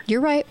reason. You're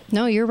right.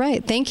 No, you're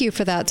right. Thank you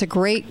for that. It's a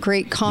great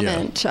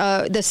comment.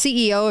 Yeah. The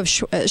CEO of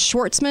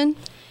Schwartzman,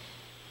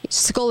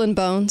 Skull and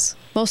Bones.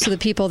 Most of the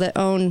people that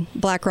own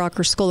BlackRock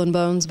are Skull and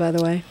Bones, by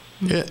the way.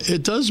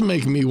 It does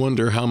make me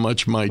wonder how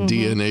much my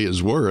DNA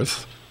is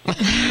worth.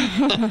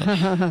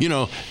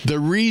 The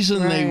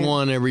reason they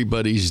want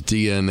everybody's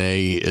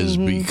DNA is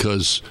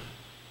because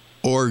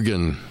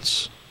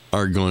organs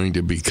are going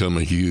to become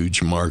a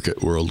huge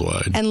market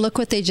worldwide. And look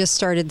what they just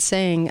started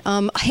saying.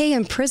 Hey,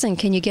 in prison,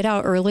 can you get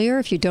out earlier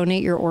if you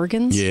donate your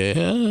organs?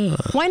 Yeah.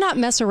 Why not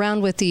mess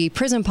around with the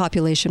prison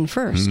population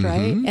first,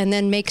 right? And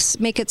then make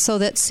it so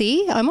that,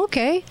 see, I'm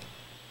okay.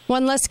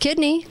 One less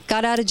kidney,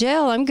 got out of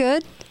jail, I'm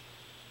good.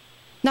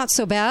 Not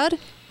so bad,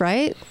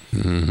 right?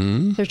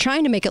 They're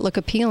trying to make it look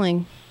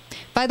appealing.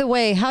 By the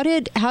way, how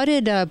did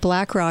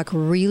BlackRock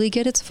really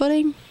get its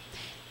footing?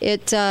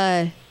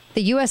 The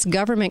U.S.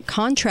 government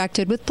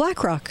contracted with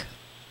BlackRock.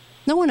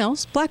 No one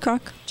else.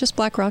 BlackRock. Just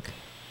BlackRock.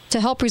 To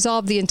help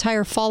resolve the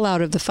entire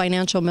fallout of the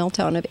financial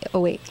meltdown of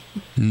 2008.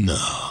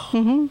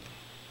 No.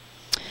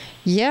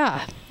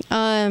 Yeah.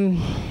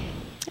 And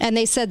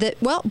they said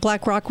that,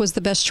 BlackRock was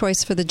the best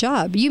choice for the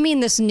job. You mean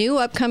this new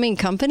upcoming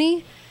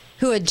company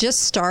who had just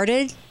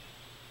started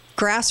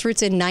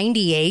grassroots in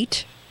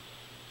 98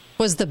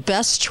 was the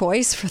best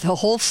choice for the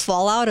whole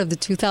fallout of the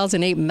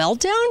 2008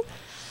 meltdown?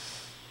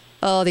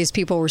 Oh, these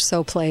people were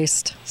so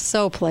placed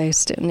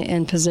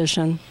in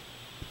position.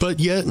 But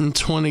yet in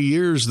 20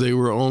 years, they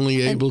were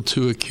only able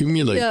to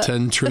accumulate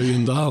 $10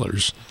 trillion.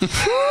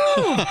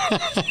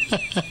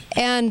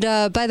 And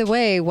by the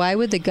way, why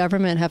would the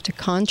government have to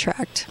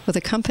contract with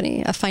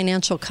a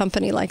financial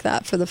company like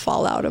that for the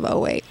fallout of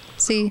 2008?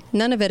 See,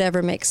 none of it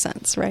ever makes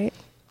sense, right?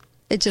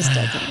 It just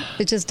doesn't.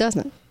 It just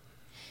doesn't.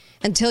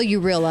 Until you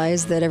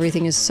realize that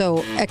everything is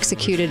so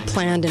executed,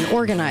 planned, and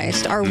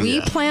organized. Are we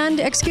planned,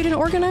 executed,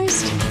 and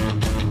organized?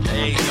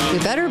 We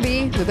better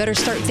be. We better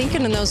start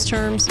thinking in those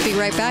terms. Be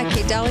right back.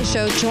 Kate Daly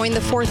Show. Join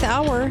the fourth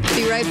hour.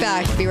 Be right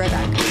back. Be right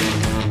back.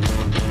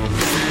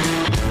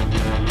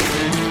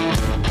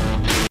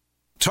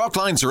 Talk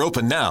lines are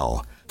open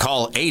now.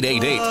 Call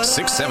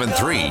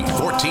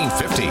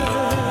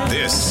 888-673-1450.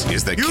 This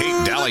is the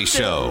Kate Daly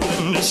Show.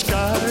 In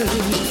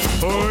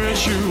disguise, or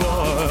as you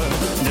are,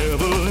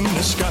 devil in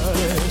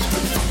disguise.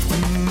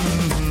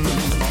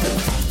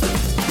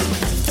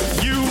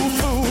 You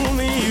fool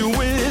me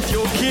with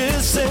your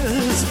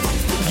kisses.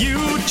 You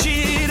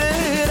cheated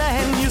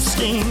and you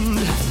schemed.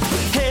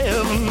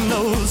 Heaven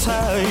knows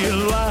how you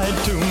lied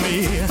to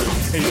me.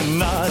 It's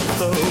not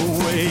the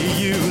way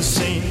you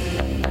seem.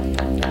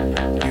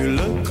 You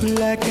look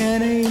like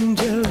an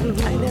angel.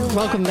 I know.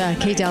 Welcome back,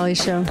 Kate Daly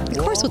Show. Of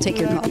course, we'll take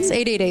your calls.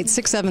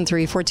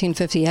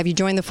 888-673-1450. Have you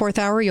joined the fourth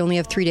hour? You only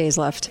have 3 days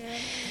left.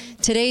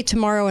 Today,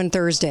 tomorrow, and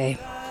Thursday.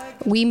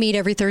 We meet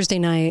every Thursday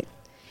night.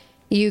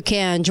 You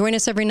can join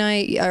us every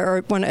night,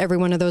 or every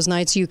one of those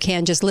nights. You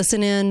can just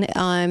listen in.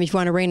 If you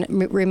want to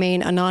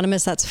remain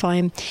anonymous, that's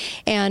fine.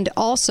 And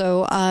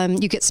also,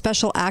 you get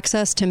special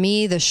access to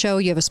me, the show.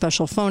 You have a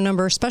special phone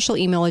number, special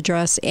email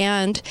address,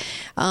 and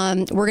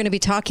we're going to be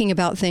talking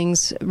about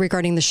things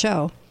regarding the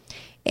show.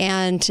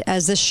 And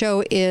as this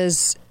show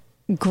is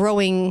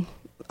growing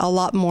a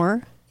lot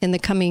more in the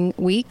coming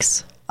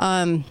weeks,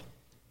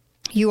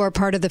 you are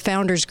part of the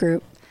Founders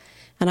Group,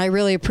 and I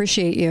really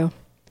appreciate you.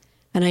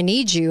 And I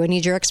need you. I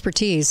need your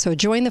expertise. So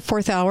join the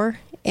fourth hour,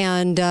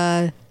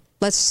 and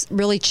let's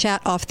really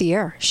chat off the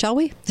air, shall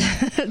we?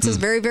 It's a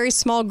very, very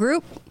small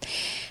group.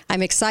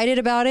 I'm excited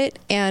about it.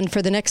 And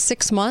for the next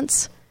 6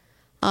 months,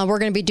 we're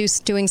going to be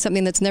doing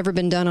something that's never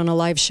been done on a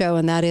live show,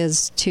 and that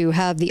is to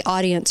have the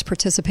audience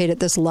participate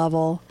at this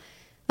level.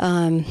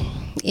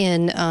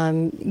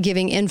 in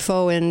giving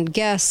info and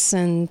guests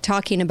and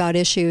talking about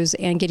issues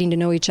and getting to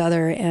know each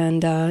other.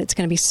 And it's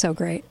going to be so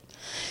great.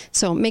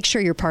 So make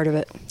sure you're part of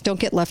it. Don't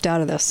get left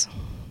out of this.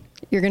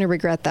 You're going to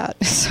regret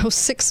that. So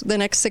the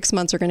next 6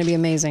 months are going to be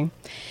amazing.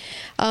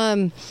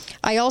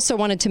 I also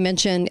wanted to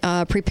mention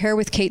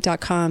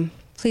preparewithkate.com.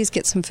 Please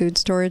get some food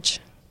storage.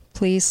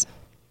 Please.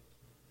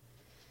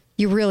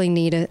 You really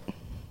need it.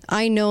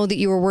 I know that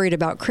you were worried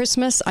about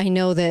Christmas. I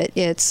know that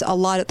it's a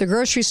lot at the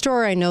grocery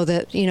store. I know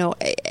that,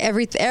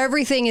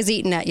 everything is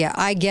eaten at you.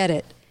 I get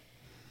it.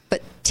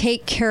 But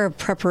take care of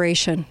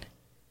preparation.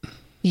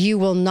 You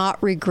will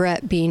not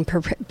regret being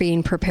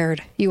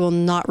prepared. You will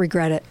not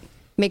regret it.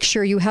 Make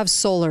sure you have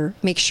solar.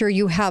 Make sure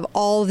you have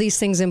all of these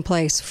things in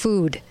place.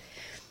 Food.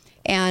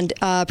 And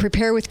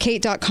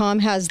preparewithkate.com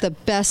has the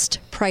best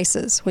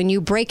prices. When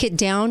you break it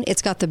down,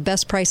 it's got the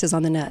best prices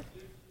on the net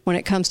when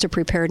it comes to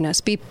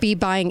preparedness. Be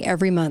buying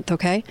every month,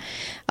 okay?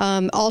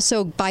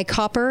 Also, buy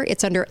copper.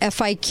 It's under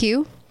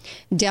FIQ.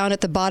 Down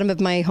at the bottom of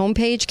my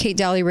homepage,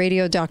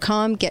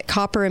 katedalleyradio.com. Get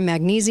copper and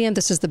magnesium.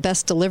 This is the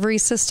best delivery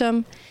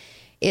system.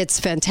 It's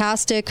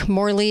fantastic.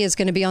 Morley is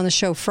going to be on the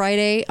show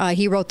Friday.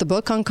 He wrote the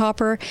book on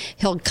copper.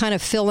 He'll kind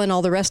of fill in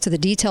all the rest of the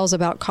details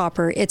about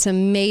copper. It's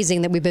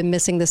amazing that we've been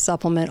missing this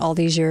supplement all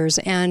these years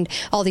and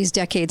all these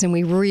decades, and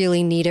we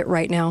really need it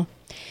right now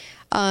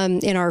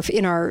in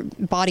our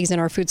bodies and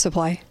our food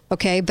supply.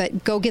 Okay,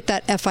 but go get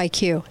that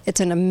FIQ. It's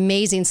an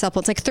amazing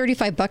supplement. It's like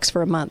 $35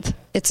 for a month.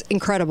 It's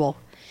incredible.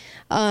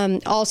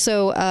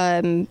 Also,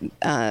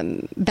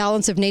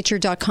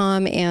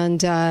 balanceofnature.com and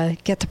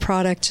get the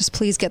product. Just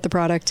please get the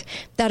product.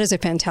 That is a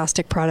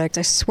fantastic product.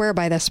 I swear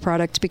by this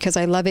product because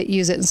I love it,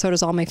 use it, and so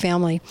does all my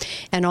family.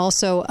 And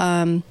also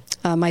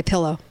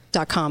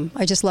mypillow.com.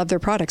 I just love their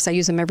products. I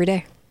use them every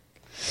day.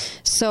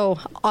 So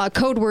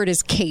code word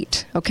is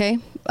Kate, okay?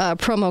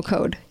 Promo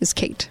code is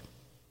Kate.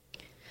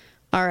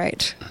 All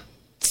right.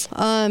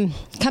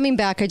 Coming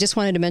back, I just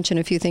wanted to mention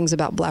a few things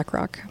about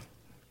BlackRock.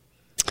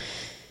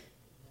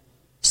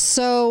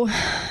 So,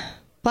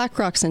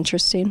 BlackRock's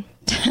interesting.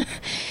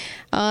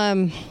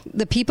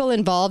 The people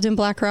involved in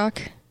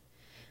BlackRock,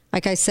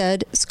 like I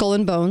said, skull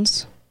and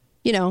bones,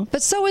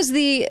 but so is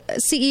the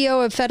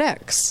CEO of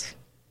FedEx.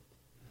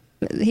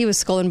 He was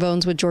skull and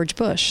bones with George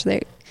Bush.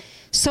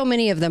 So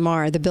many of them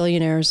are, the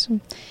billionaires.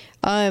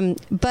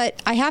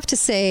 But I have to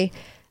say,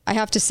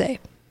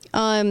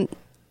 in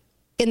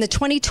the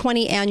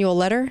 2020 annual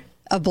letter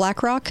of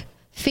BlackRock,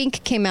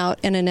 Fink came out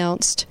and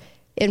announced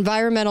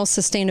environmental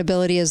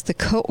sustainability is the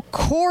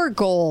core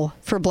goal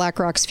for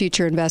BlackRock's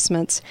future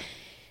investments.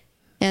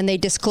 And they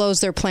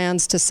disclosed their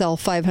plans to sell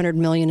 $500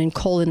 million in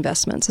coal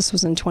investments. This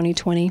was in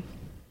 2020.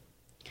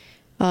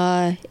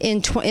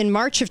 In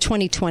March of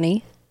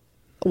 2020,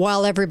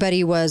 while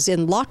everybody was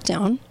in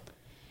lockdown,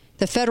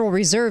 the Federal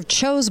Reserve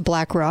chose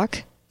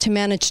BlackRock to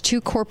manage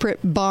 2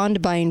 corporate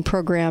bond buying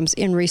programs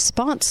in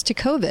response to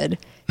COVID.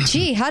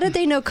 Gee, how did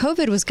they know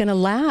COVID was going to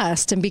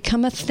last and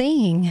become a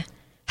thing?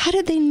 How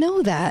did they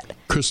know that?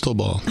 Crystal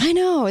ball. I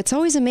know. It's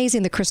always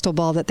amazing, the crystal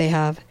ball that they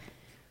have.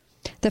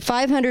 The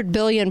 $500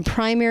 billion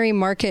primary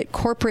market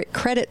corporate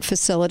credit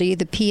facility,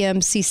 the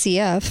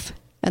PMCCF,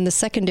 and the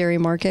secondary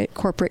market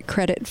corporate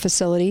credit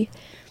facility,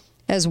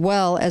 as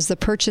well as the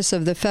purchase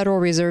of the Federal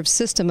Reserve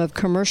system of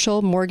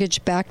commercial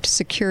mortgage-backed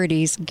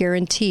securities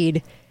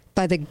guaranteed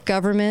by the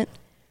Government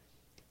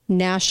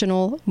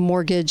National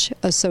Mortgage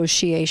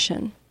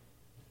Association.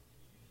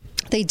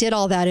 They did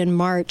all that in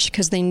March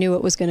because they knew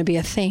it was going to be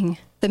a thing.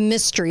 The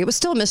mystery. It was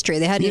still a mystery.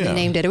 They hadn't even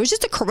named it. It was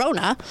just a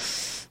corona,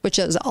 which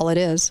is all it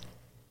is.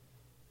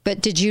 But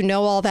did you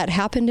know all that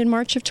happened in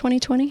March of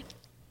 2020?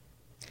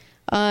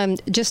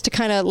 Just to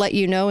kind of let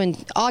you know, in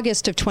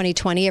August of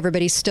 2020,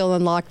 everybody's still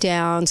in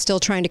lockdown,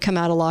 still trying to come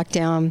out of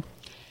lockdown.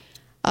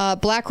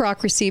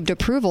 BlackRock received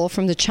approval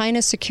from the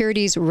China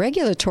Securities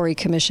Regulatory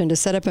Commission to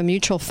set up a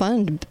mutual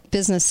fund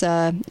business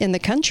in the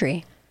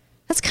country.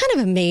 That's kind of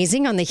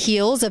amazing on the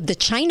heels of the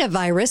China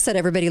virus that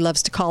everybody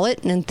loves to call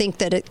it and think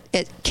that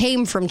it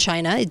came from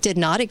China. It did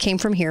not. It came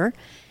from here.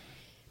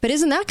 But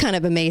isn't that kind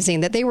of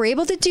amazing that they were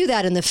able to do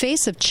that in the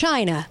face of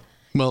China,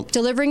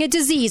 delivering a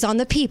disease on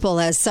the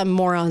people, as some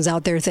morons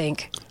out there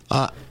think?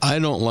 I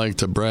don't like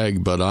to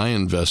brag, but I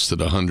invested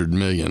 $100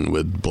 million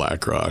with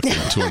BlackRock in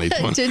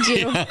 2020. Did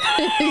you?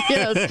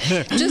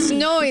 Yes. Just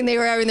knowing they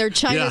were having their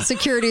China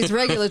Securities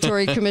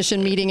Regulatory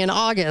Commission meeting in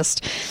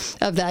August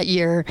of that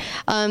year,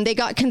 they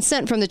got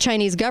consent from the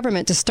Chinese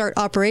government to start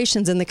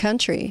operations in the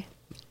country.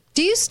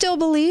 Do you still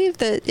believe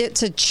that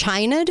it's a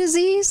China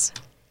disease?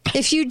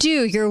 If you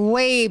do, you're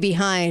way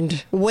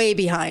behind, way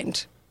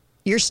behind.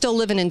 You're still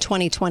living in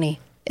 2020,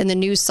 in the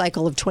news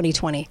cycle of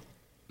 2020.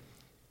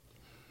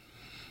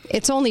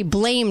 It's only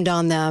blamed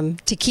on them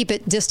to keep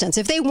it distance.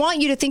 If they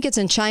want you to think it's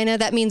in China,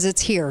 that means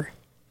it's here.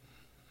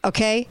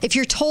 Okay? If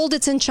you're told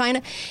it's in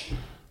China,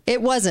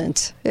 it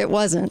wasn't. It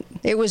wasn't.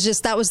 It was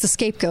just, that was the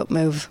scapegoat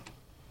move.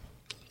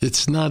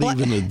 It's not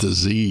even a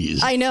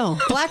disease. I know.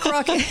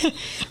 BlackRock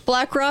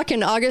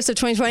in August of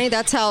 2020,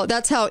 that's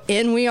how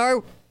in we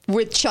are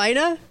with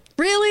China?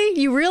 Really?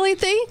 You really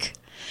think?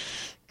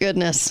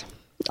 Goodness.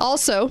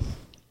 Also,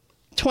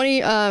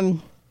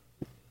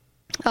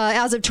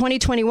 as of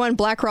 2021,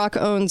 BlackRock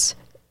owns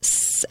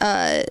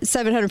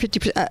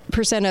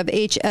 750% of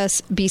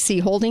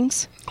HSBC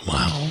Holdings.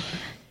 Wow.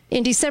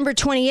 In December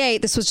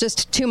 28, this was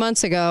just 2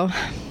 months ago,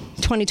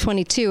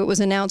 2022, it was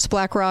announced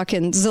BlackRock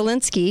and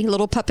Zelensky,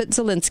 little puppet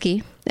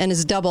Zelensky, and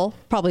his double,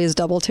 probably his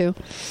double too,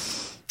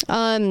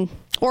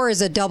 or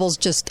as a double's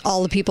just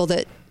all the people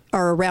that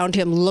are around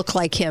him look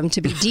like him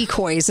to be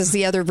decoys is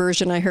the other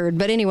version I heard.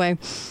 But anyway,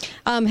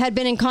 had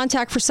been in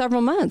contact for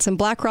several months, and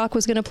BlackRock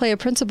was going to play a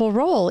principal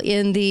role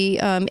in the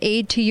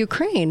aid to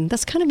Ukraine.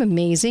 That's kind of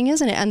amazing,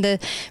 isn't it? And the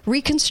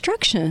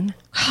reconstruction.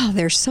 Oh,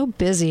 they're so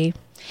busy.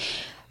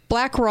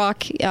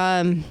 BlackRock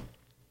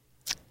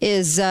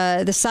is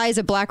the size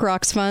of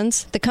BlackRock's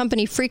funds. The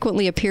company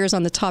frequently appears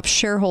on the top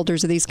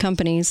shareholders of these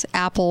companies: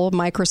 Apple,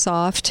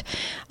 Microsoft,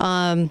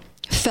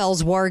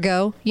 Fells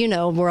Wargo, you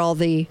know, where all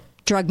the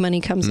drug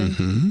money comes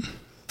in.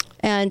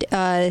 And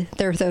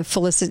they're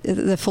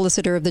the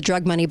solicitor of the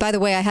drug money. By the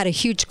way, I had a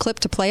huge clip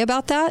to play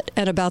about that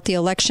and about the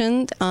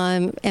election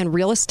and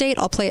real estate.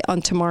 I'll play it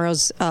on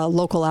tomorrow's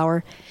local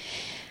hour.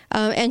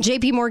 And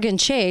JP Morgan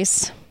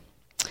Chase,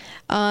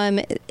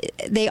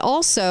 they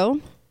also,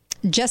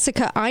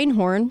 Jessica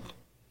Einhorn,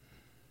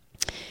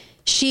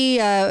 she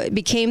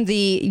became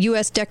the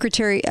U.S.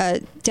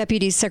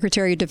 Deputy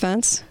Secretary of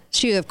Defense.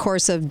 She, of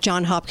course, of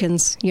Johns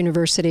Hopkins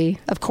University,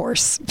 of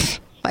course.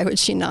 Why would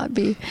she not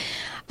be?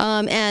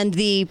 And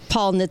the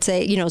Paul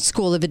Nitze,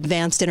 School of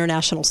Advanced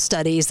International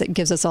Studies that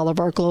gives us all of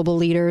our global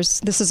leaders.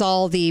 This is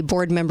all the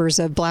board members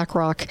of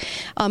BlackRock.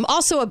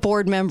 Also a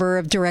board member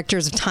of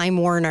directors of Time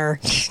Warner,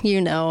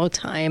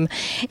 Time,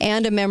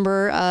 and a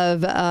member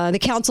of the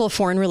Council of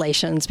Foreign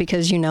Relations,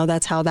 because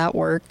that's how that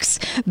works.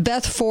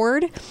 Beth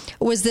Ford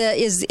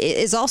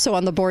is also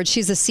on the board.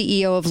 She's the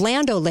CEO of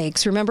Land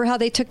O'Lakes. Remember how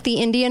they took the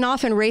Indian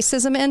off and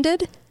racism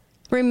ended?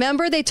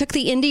 Remember they took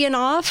the Indian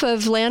off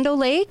of Land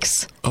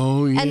O'Lakes?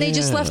 Oh, yeah. And they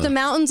just left the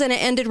mountains and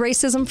it ended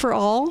racism for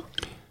all?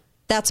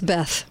 That's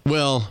Beth.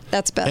 Well,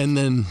 that's Beth. And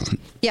then...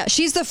 Yeah,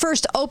 she's the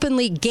first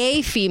openly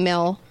gay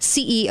female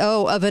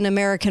CEO of an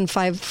American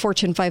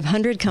Fortune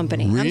 500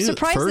 company. Really? I'm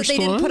surprised that they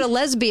didn't put a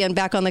lesbian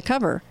back on the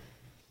cover.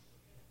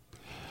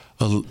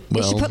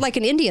 They should put like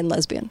an Indian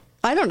lesbian.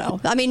 I don't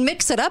know. I mean,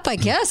 mix it up, I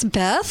guess,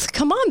 Beth.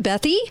 Come on,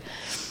 Bethy.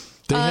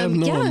 They have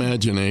no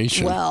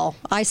imagination. Well,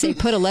 I say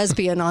put a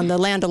lesbian on the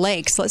Land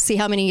O'Lakes. Let's see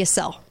how many you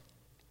sell.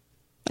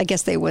 I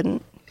guess they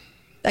wouldn't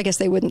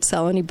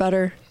sell any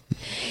butter.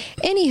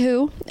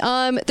 Anywho,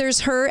 there's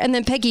her and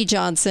then Peggy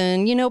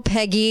Johnson.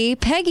 Peggy.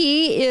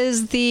 Peggy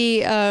is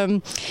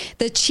the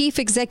chief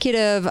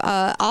executive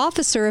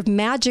officer of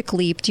Magic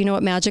Leap. Do you know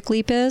what Magic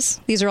Leap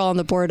is? These are all on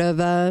the board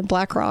of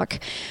BlackRock.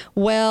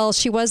 Well,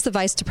 she was the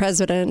vice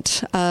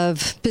president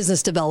of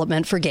business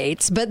development for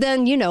Gates. But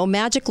then,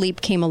 Magic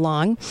Leap came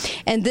along.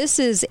 And this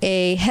is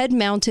a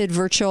head-mounted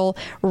virtual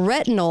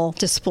retinal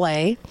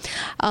display.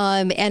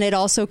 And it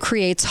also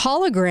creates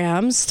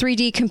holograms,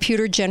 3D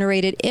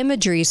computer-generated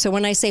imagery. So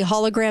when I say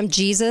hologram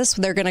Jesus,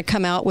 they're going to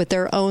come out with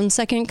their own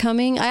second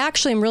coming. I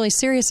actually am really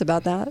serious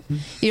about that.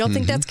 You don't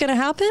think that's going to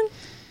happen?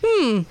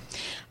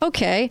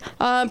 Okay.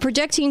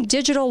 Projecting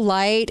digital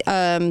light,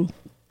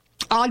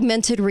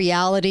 augmented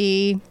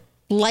reality,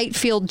 light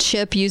field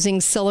chip using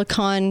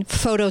silicon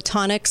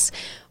photonics,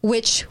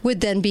 which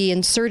would then be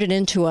inserted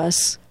into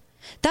us.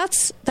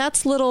 That's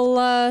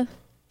little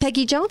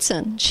Peggy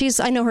Johnson.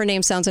 I know her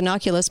name sounds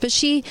innocuous, but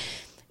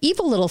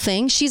evil little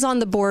thing. She's on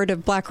the board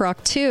of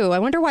BlackRock too. I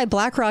wonder why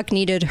BlackRock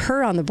needed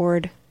her on the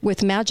board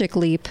with Magic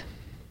Leap.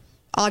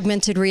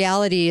 Augmented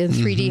reality and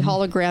 3D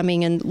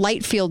hologramming and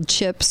light field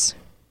chips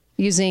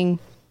using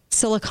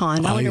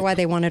silicon. I wonder why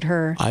they wanted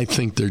her. I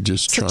think they're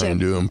just trying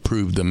to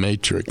improve the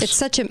Matrix. It's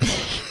such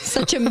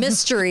a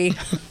mystery.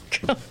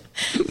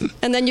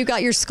 And then you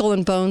got your Skull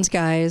and Bones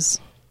guys.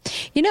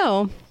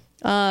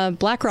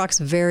 BlackRock's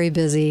very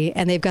busy,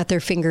 and they've got their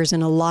fingers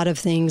in a lot of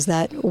things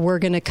that we're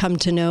going to come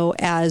to know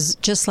as,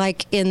 just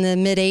like in the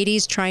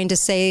mid-'80s, trying to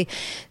say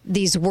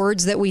these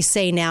words that we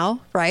say now,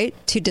 right,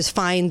 to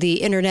define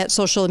the internet,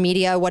 social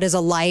media, what is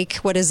a like,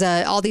 what is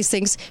all these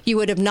things. You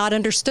would have not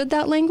understood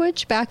that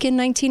language back in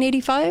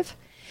 1985.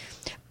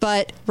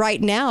 But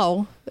right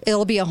now,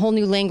 it'll be a whole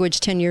new language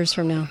 10 years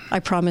from now.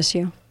 I promise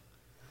you.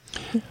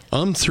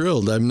 I'm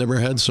thrilled. I've never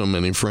had so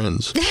many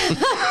friends.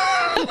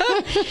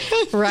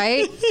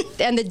 Right?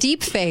 And the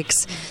deep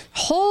fakes,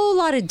 whole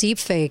lot of deep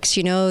fakes.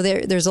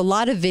 There's a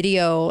lot of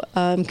video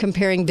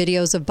comparing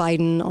videos of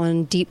Biden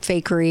on deep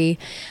fakery,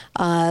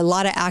 a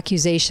lot of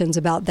accusations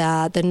about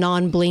that, the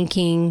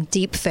non-blinking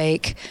deep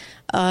fake.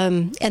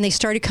 And they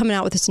started coming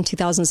out with this in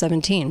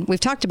 2017. We've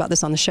talked about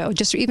this on the show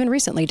just even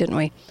recently, didn't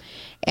we?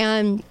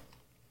 And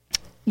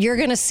you're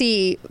going to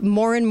see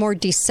more and more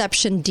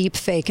deception deep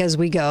fake as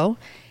we go.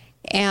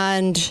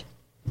 And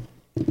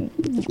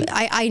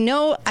I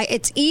know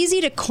it's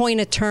easy to coin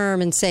a term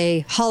and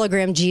say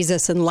hologram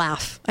Jesus and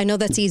laugh. I know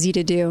that's easy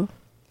to do.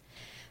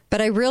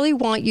 But I really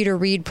want you to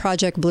read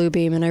Project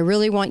Bluebeam, and I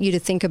really want you to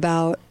think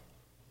about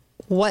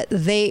what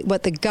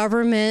the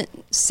government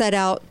set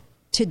out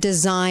to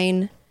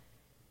design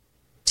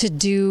to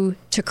do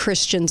to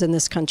Christians in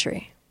this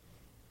country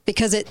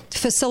because it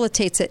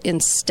facilitates it in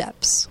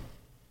steps.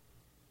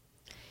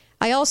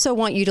 I also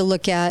want you to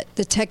look at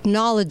the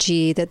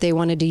technology that they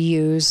wanted to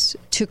use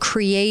to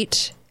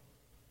create,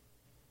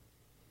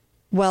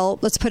 well,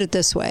 let's put it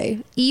this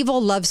way. Evil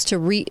loves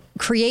to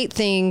create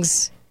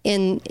things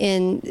in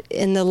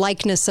the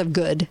likeness of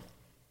good,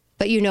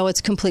 but you know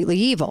it's completely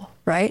evil,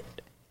 right?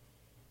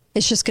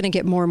 It's just going to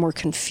get more and more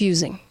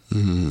confusing.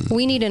 Mm-hmm.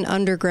 We need an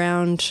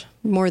underground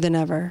more than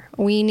ever.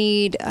 We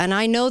need, and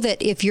I know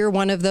that if you're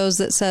one of those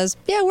that says,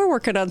 yeah, we're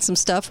working on some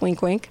stuff,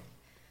 wink, wink.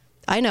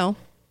 I know.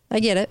 I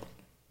get it.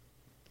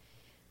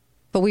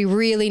 But we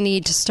really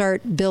need to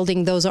start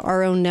building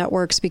our own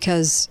networks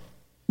because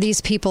these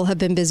people have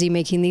been busy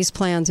making these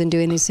plans and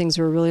doing these things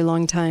for a really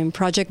long time.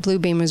 Project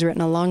Bluebeam was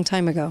written a long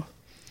time ago,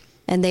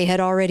 and they had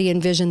already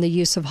envisioned the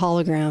use of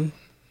hologram.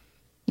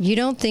 You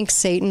don't think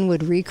Satan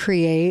would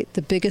recreate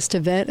the biggest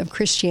event of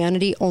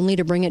Christianity only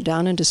to bring it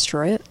down and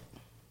destroy it?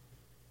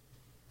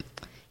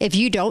 If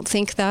you don't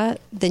think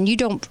that, then you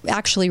don't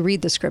actually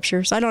read the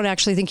scriptures. I don't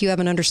actually think you have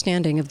an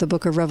understanding of the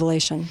book of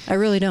Revelation. I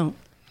really don't.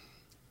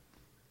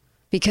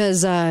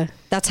 Because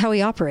that's how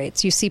he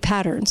operates. You see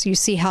patterns. You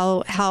see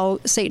how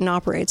Satan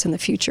operates in the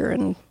future.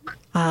 And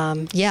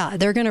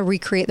they're going to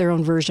recreate their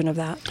own version of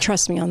that.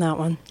 Trust me on that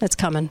one. It's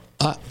coming.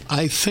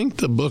 I think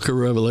the book of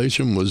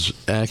Revelation was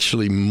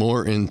actually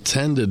more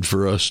intended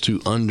for us to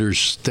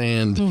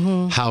understand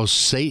how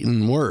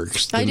Satan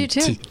works. I do too.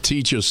 To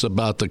teach us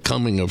about the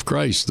coming of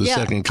Christ, the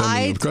second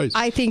coming of Christ.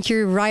 I think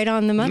you're right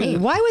on the money. Yeah.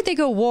 Why would they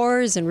go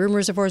wars and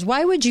rumors of wars?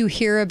 Why would you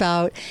hear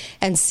about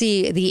and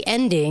see the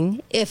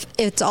ending if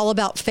it's all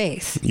about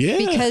faith? Yeah.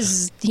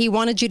 Because he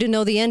wanted you to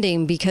know the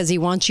ending because he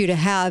wants you to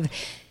have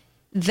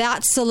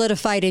that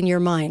solidified in your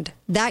mind.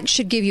 That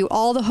should give you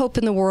all the hope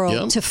in the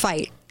world to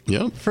fight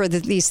for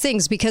these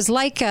things. Because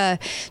like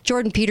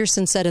Jordan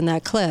Peterson said in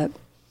that clip,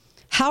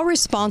 how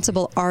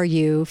responsible are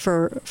you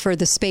for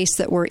the space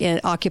that we're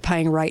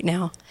occupying right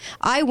now?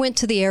 I went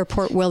to the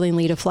airport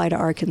willingly to fly to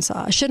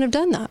Arkansas. I shouldn't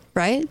have done that,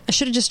 right? I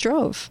should have just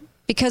drove.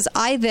 Because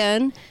I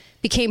then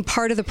became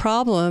part of the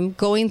problem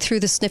going through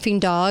the sniffing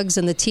dogs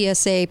and the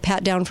TSA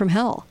pat down from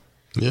hell.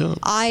 Yeah.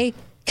 I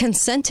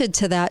consented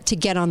to that to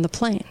get on the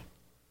plane.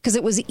 Because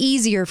it was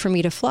easier for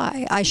me to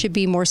fly. I should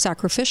be more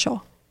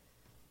sacrificial.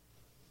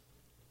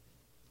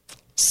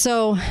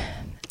 So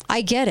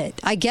I get it.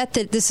 I get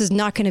that this is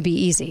not going to be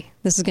easy.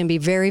 This is going to be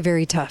very,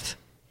 very tough.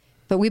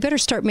 But we better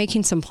start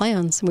making some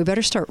plans. We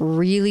better start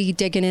really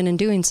digging in and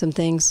doing some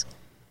things.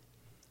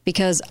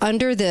 Because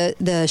under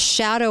the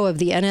shadow of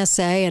the NSA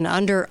and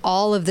under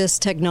all of this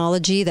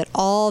technology that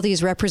all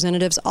these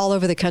representatives all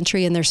over the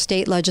country and their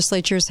state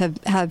legislatures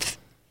have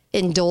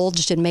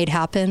indulged and made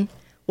happen,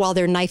 while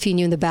they're knifing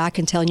you in the back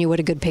and telling you what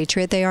a good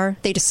patriot they are,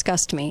 they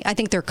disgust me. I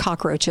think they're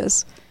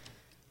cockroaches.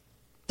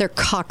 They're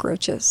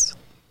cockroaches.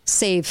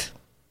 Save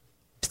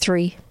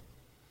 3.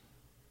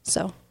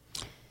 So.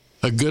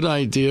 A good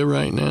idea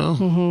right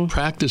now,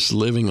 practice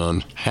living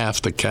on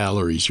half the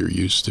calories you're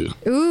used to.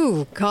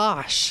 Ooh,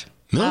 gosh.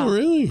 No,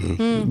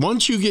 really.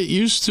 Once you get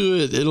used to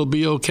it, it'll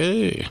be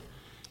okay.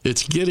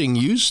 It's getting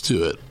used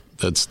to it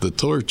that's the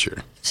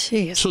torture.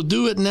 Jeez. So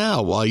do it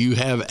now while you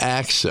have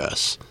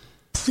access.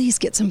 Please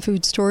get some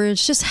food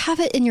storage. Just have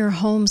it in your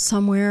home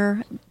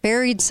somewhere,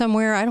 buried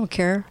somewhere. I don't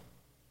care.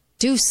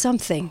 Do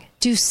something.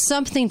 Do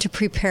something to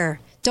prepare.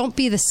 Don't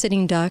be the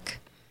sitting duck.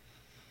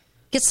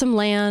 Get some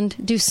land.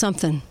 Do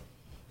something.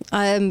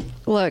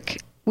 Look,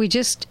 we've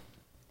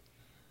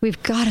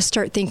got to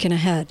start thinking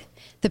ahead.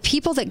 The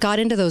people that got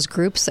into those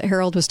groups that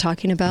Harold was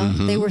talking about,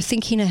 they were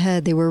thinking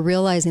ahead. They were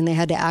realizing they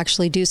had to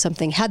actually do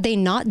something. Had they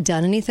not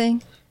done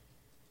anything,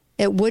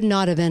 it would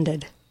not have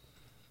ended.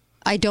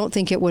 I don't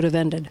think it would have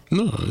ended.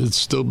 No, it's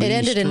still being It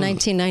ended in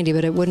 1990,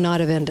 but it would not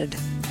have ended.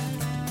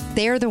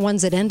 They're the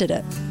ones that ended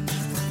it.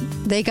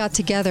 They got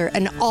together,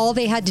 and all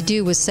they had to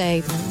do was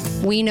say,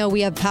 we know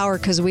we have power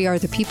because we are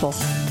the people.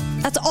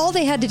 That's all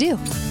they had to do.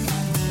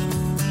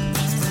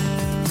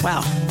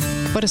 Wow.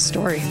 What a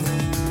story.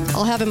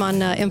 I'll have him on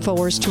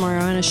InfoWars tomorrow.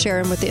 I'm going to share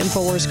him with the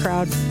InfoWars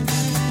crowd.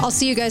 I'll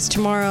see you guys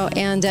tomorrow.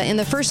 And in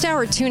the first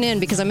hour, tune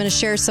in because I'm going to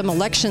share some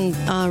election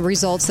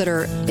results that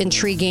are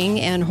intriguing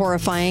and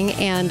horrifying.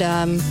 And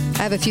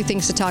I have a few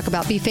things to talk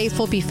about. Be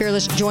faithful, be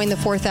fearless. Join the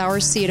 4th hour.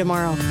 See you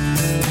tomorrow.